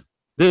Brinks.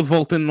 They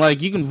vote in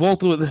you can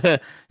vote with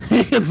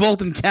you can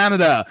vote in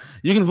Canada.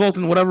 You can vote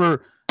in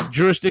whatever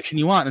jurisdiction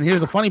you want. And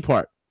here's the funny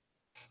part: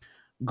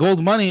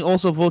 Gold Money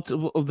also votes.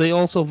 They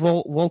also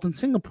vote in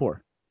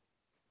Singapore.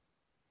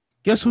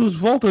 Guess whose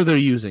voter they're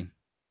using?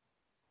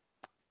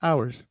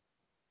 Ours.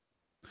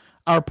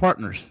 Our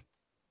partners.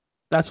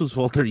 That's whose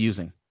vault they're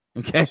using,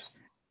 okay?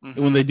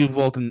 Mm-hmm. When they do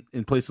vault in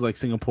places like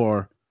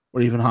Singapore or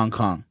even Hong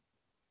Kong.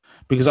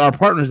 Because our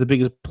partner is the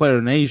biggest player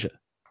in Asia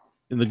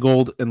in the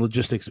gold and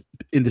logistics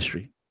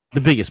industry. The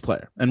biggest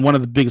player. And one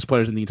of the biggest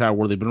players in the entire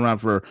world. They've been around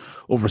for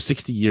over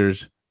 60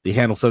 years. They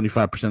handle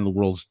 75% of the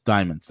world's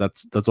diamonds.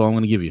 That's all I'm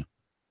going to give you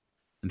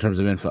in terms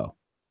of info.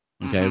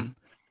 Okay?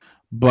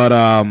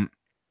 Mm-hmm.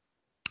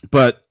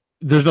 But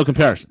there's no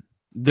comparison.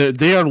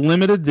 They are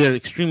limited. They're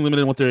extremely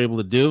limited in what they're able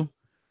to do.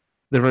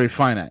 They're very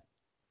finite.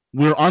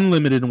 We're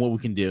unlimited in what we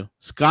can do.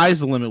 Sky's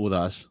the limit with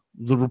us.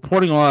 The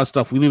reporting, all that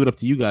stuff, we leave it up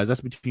to you guys.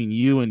 That's between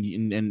you and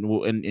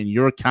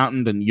your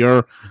accountant and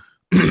your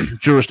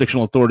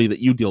jurisdictional authority that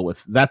you deal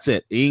with. That's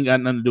it. It ain't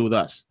got nothing to do with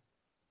us.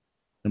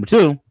 Number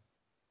two,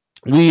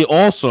 we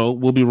also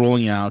will be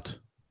rolling out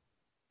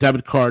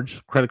debit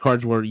cards, credit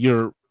cards where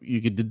you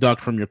could deduct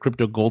from your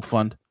crypto gold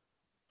fund.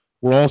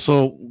 We're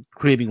also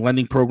creating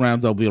lending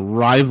programs that will be a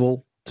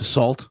rival to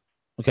Salt,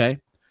 okay?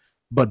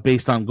 But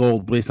based on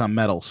gold, based on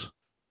metals.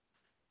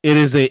 It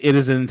is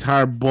an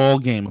entire ball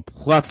game, a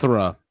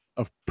plethora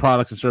of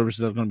products and services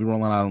that are going to be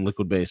rolling out on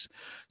liquid base.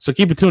 So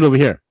keep it tuned over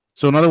here.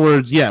 So in other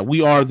words, yeah,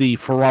 we are the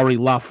Ferrari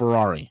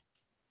LaFerrari,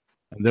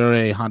 and they're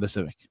a Honda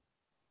Civic.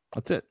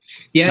 That's it.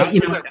 Yeah,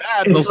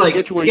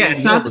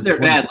 it's not that they're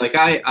bad. Like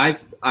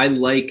I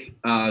like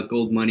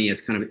Gold Money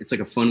as kind of, it's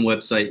like a fun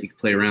website. You can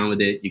play around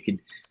with it. You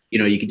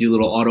could do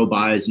little auto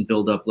buys and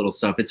build up little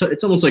stuff.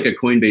 It's almost like a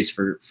Coinbase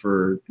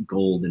for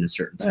gold in a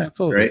certain sense,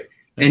 totally. Right?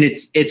 Yeah. And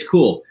it's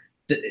cool.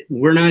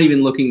 We're not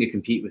even looking to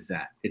compete with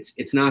that.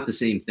 It's not the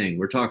same thing.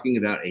 We're talking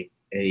about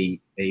a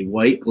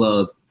white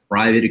glove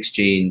private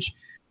exchange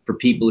for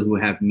people who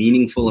have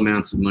meaningful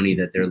amounts of money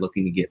that they're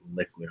looking to get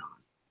liquid on.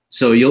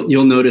 So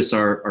you'll notice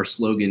our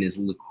slogan is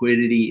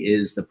liquidity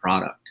is the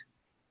product.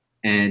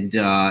 And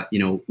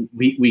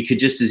we could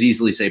just as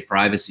easily say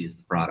privacy is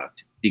the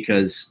product,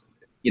 because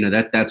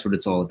that's what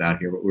it's all about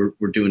here. What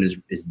we're doing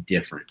is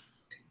different.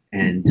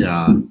 And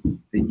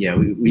yeah,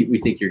 we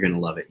think you're going to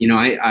love it.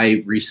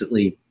 I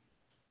recently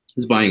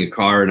was buying a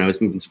car and I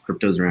was moving some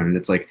cryptos around, and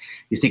it's like,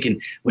 you're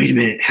thinking, wait a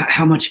minute,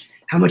 how much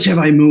have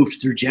I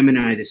moved through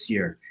Gemini this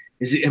year?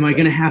 Am I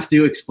going to have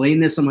to explain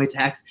this on my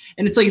tax?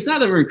 And it's like, it's not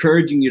that we're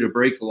encouraging you to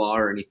break the law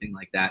or anything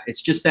like that.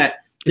 It's just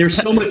that there's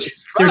so much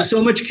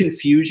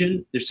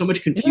confusion. There's so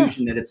much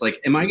confusion that it's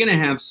like, am I going to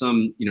have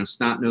some,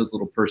 snot-nosed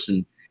little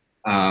person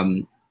that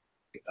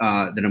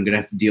I'm going to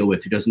have to deal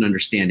with who doesn't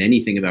understand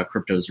anything about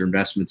cryptos or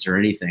investments or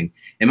anything?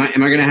 Am I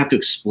going to have to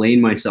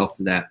explain myself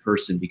to that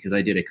person because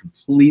I did a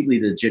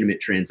completely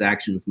legitimate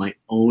transaction with my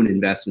own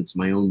investments,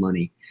 my own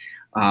money?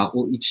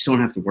 Well, you just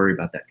don't have to worry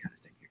about that kind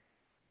of thing here.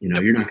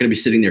 You're not going to be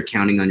sitting there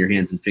counting on your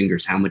hands and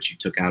fingers how much you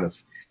took out of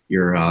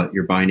your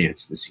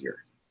Binance this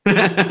year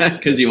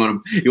because you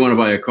want to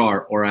buy a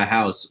car or a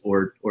house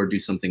or do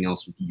something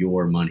else with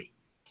your money.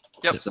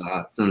 Yep.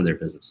 It's none of their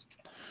business.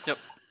 Yep.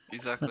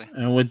 Exactly.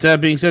 And with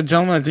that being said,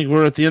 gentlemen, I think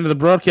we're at the end of the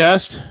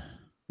broadcast.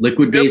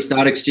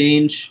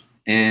 Liquidbase.exchange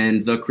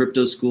and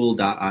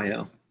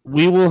thecryptoschool.io.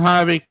 We will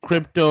have a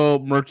crypto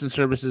merchant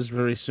services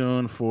very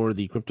soon for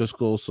the crypto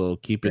school, so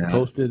keep it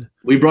posted.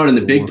 We brought in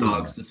the big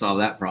dogs to solve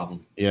that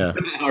problem. Yeah.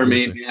 Our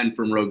main man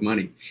from Rogue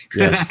Money.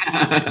 Yes,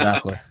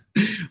 exactly.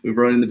 We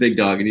brought in the big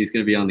dog, and he's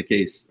going to be on the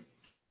case.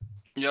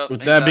 Yep.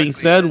 With that being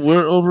said,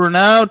 we're over and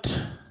out.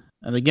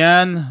 And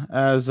again,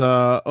 as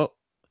hello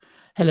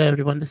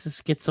everyone, this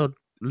is Schizo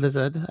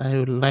Lizard. I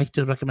would like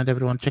to recommend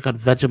everyone check out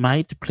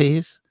Vegemite,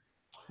 please.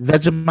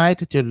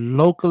 Vegemite at your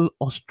local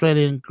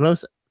Australian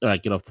grocery. All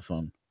right, get off the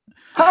phone.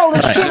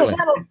 Holy shit, is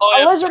that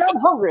a lizard? I'm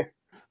hungry.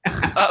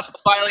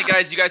 Finally,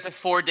 guys, you guys have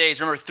 4 days.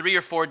 Remember, 3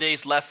 or 4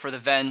 days left for the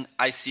Venn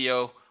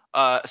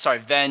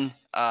Venn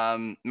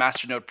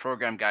Masternode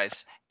program,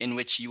 guys, in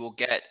which you will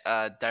get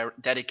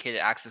dedicated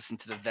access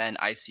into the Venn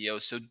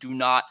ICO. So do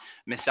not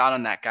miss out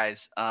on that,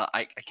 guys.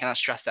 I cannot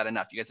stress that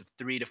enough. You guys have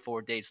 3 to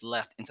 4 days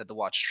left inside the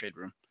Watch Trade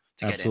Room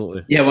to get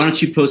in. Yeah, why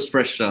don't you post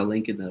fresh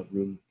link in the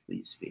room,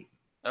 please, V?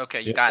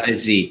 Okay, you got it.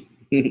 Z.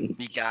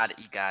 You got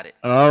it.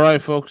 All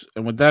right, folks.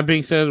 And with that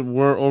being said,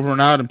 we're over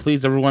and out. And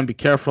please, everyone, be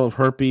careful of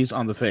herpes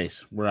on the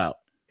face. We're out.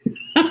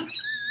 Did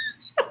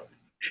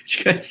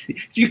you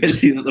guys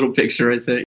see the little picture I sent?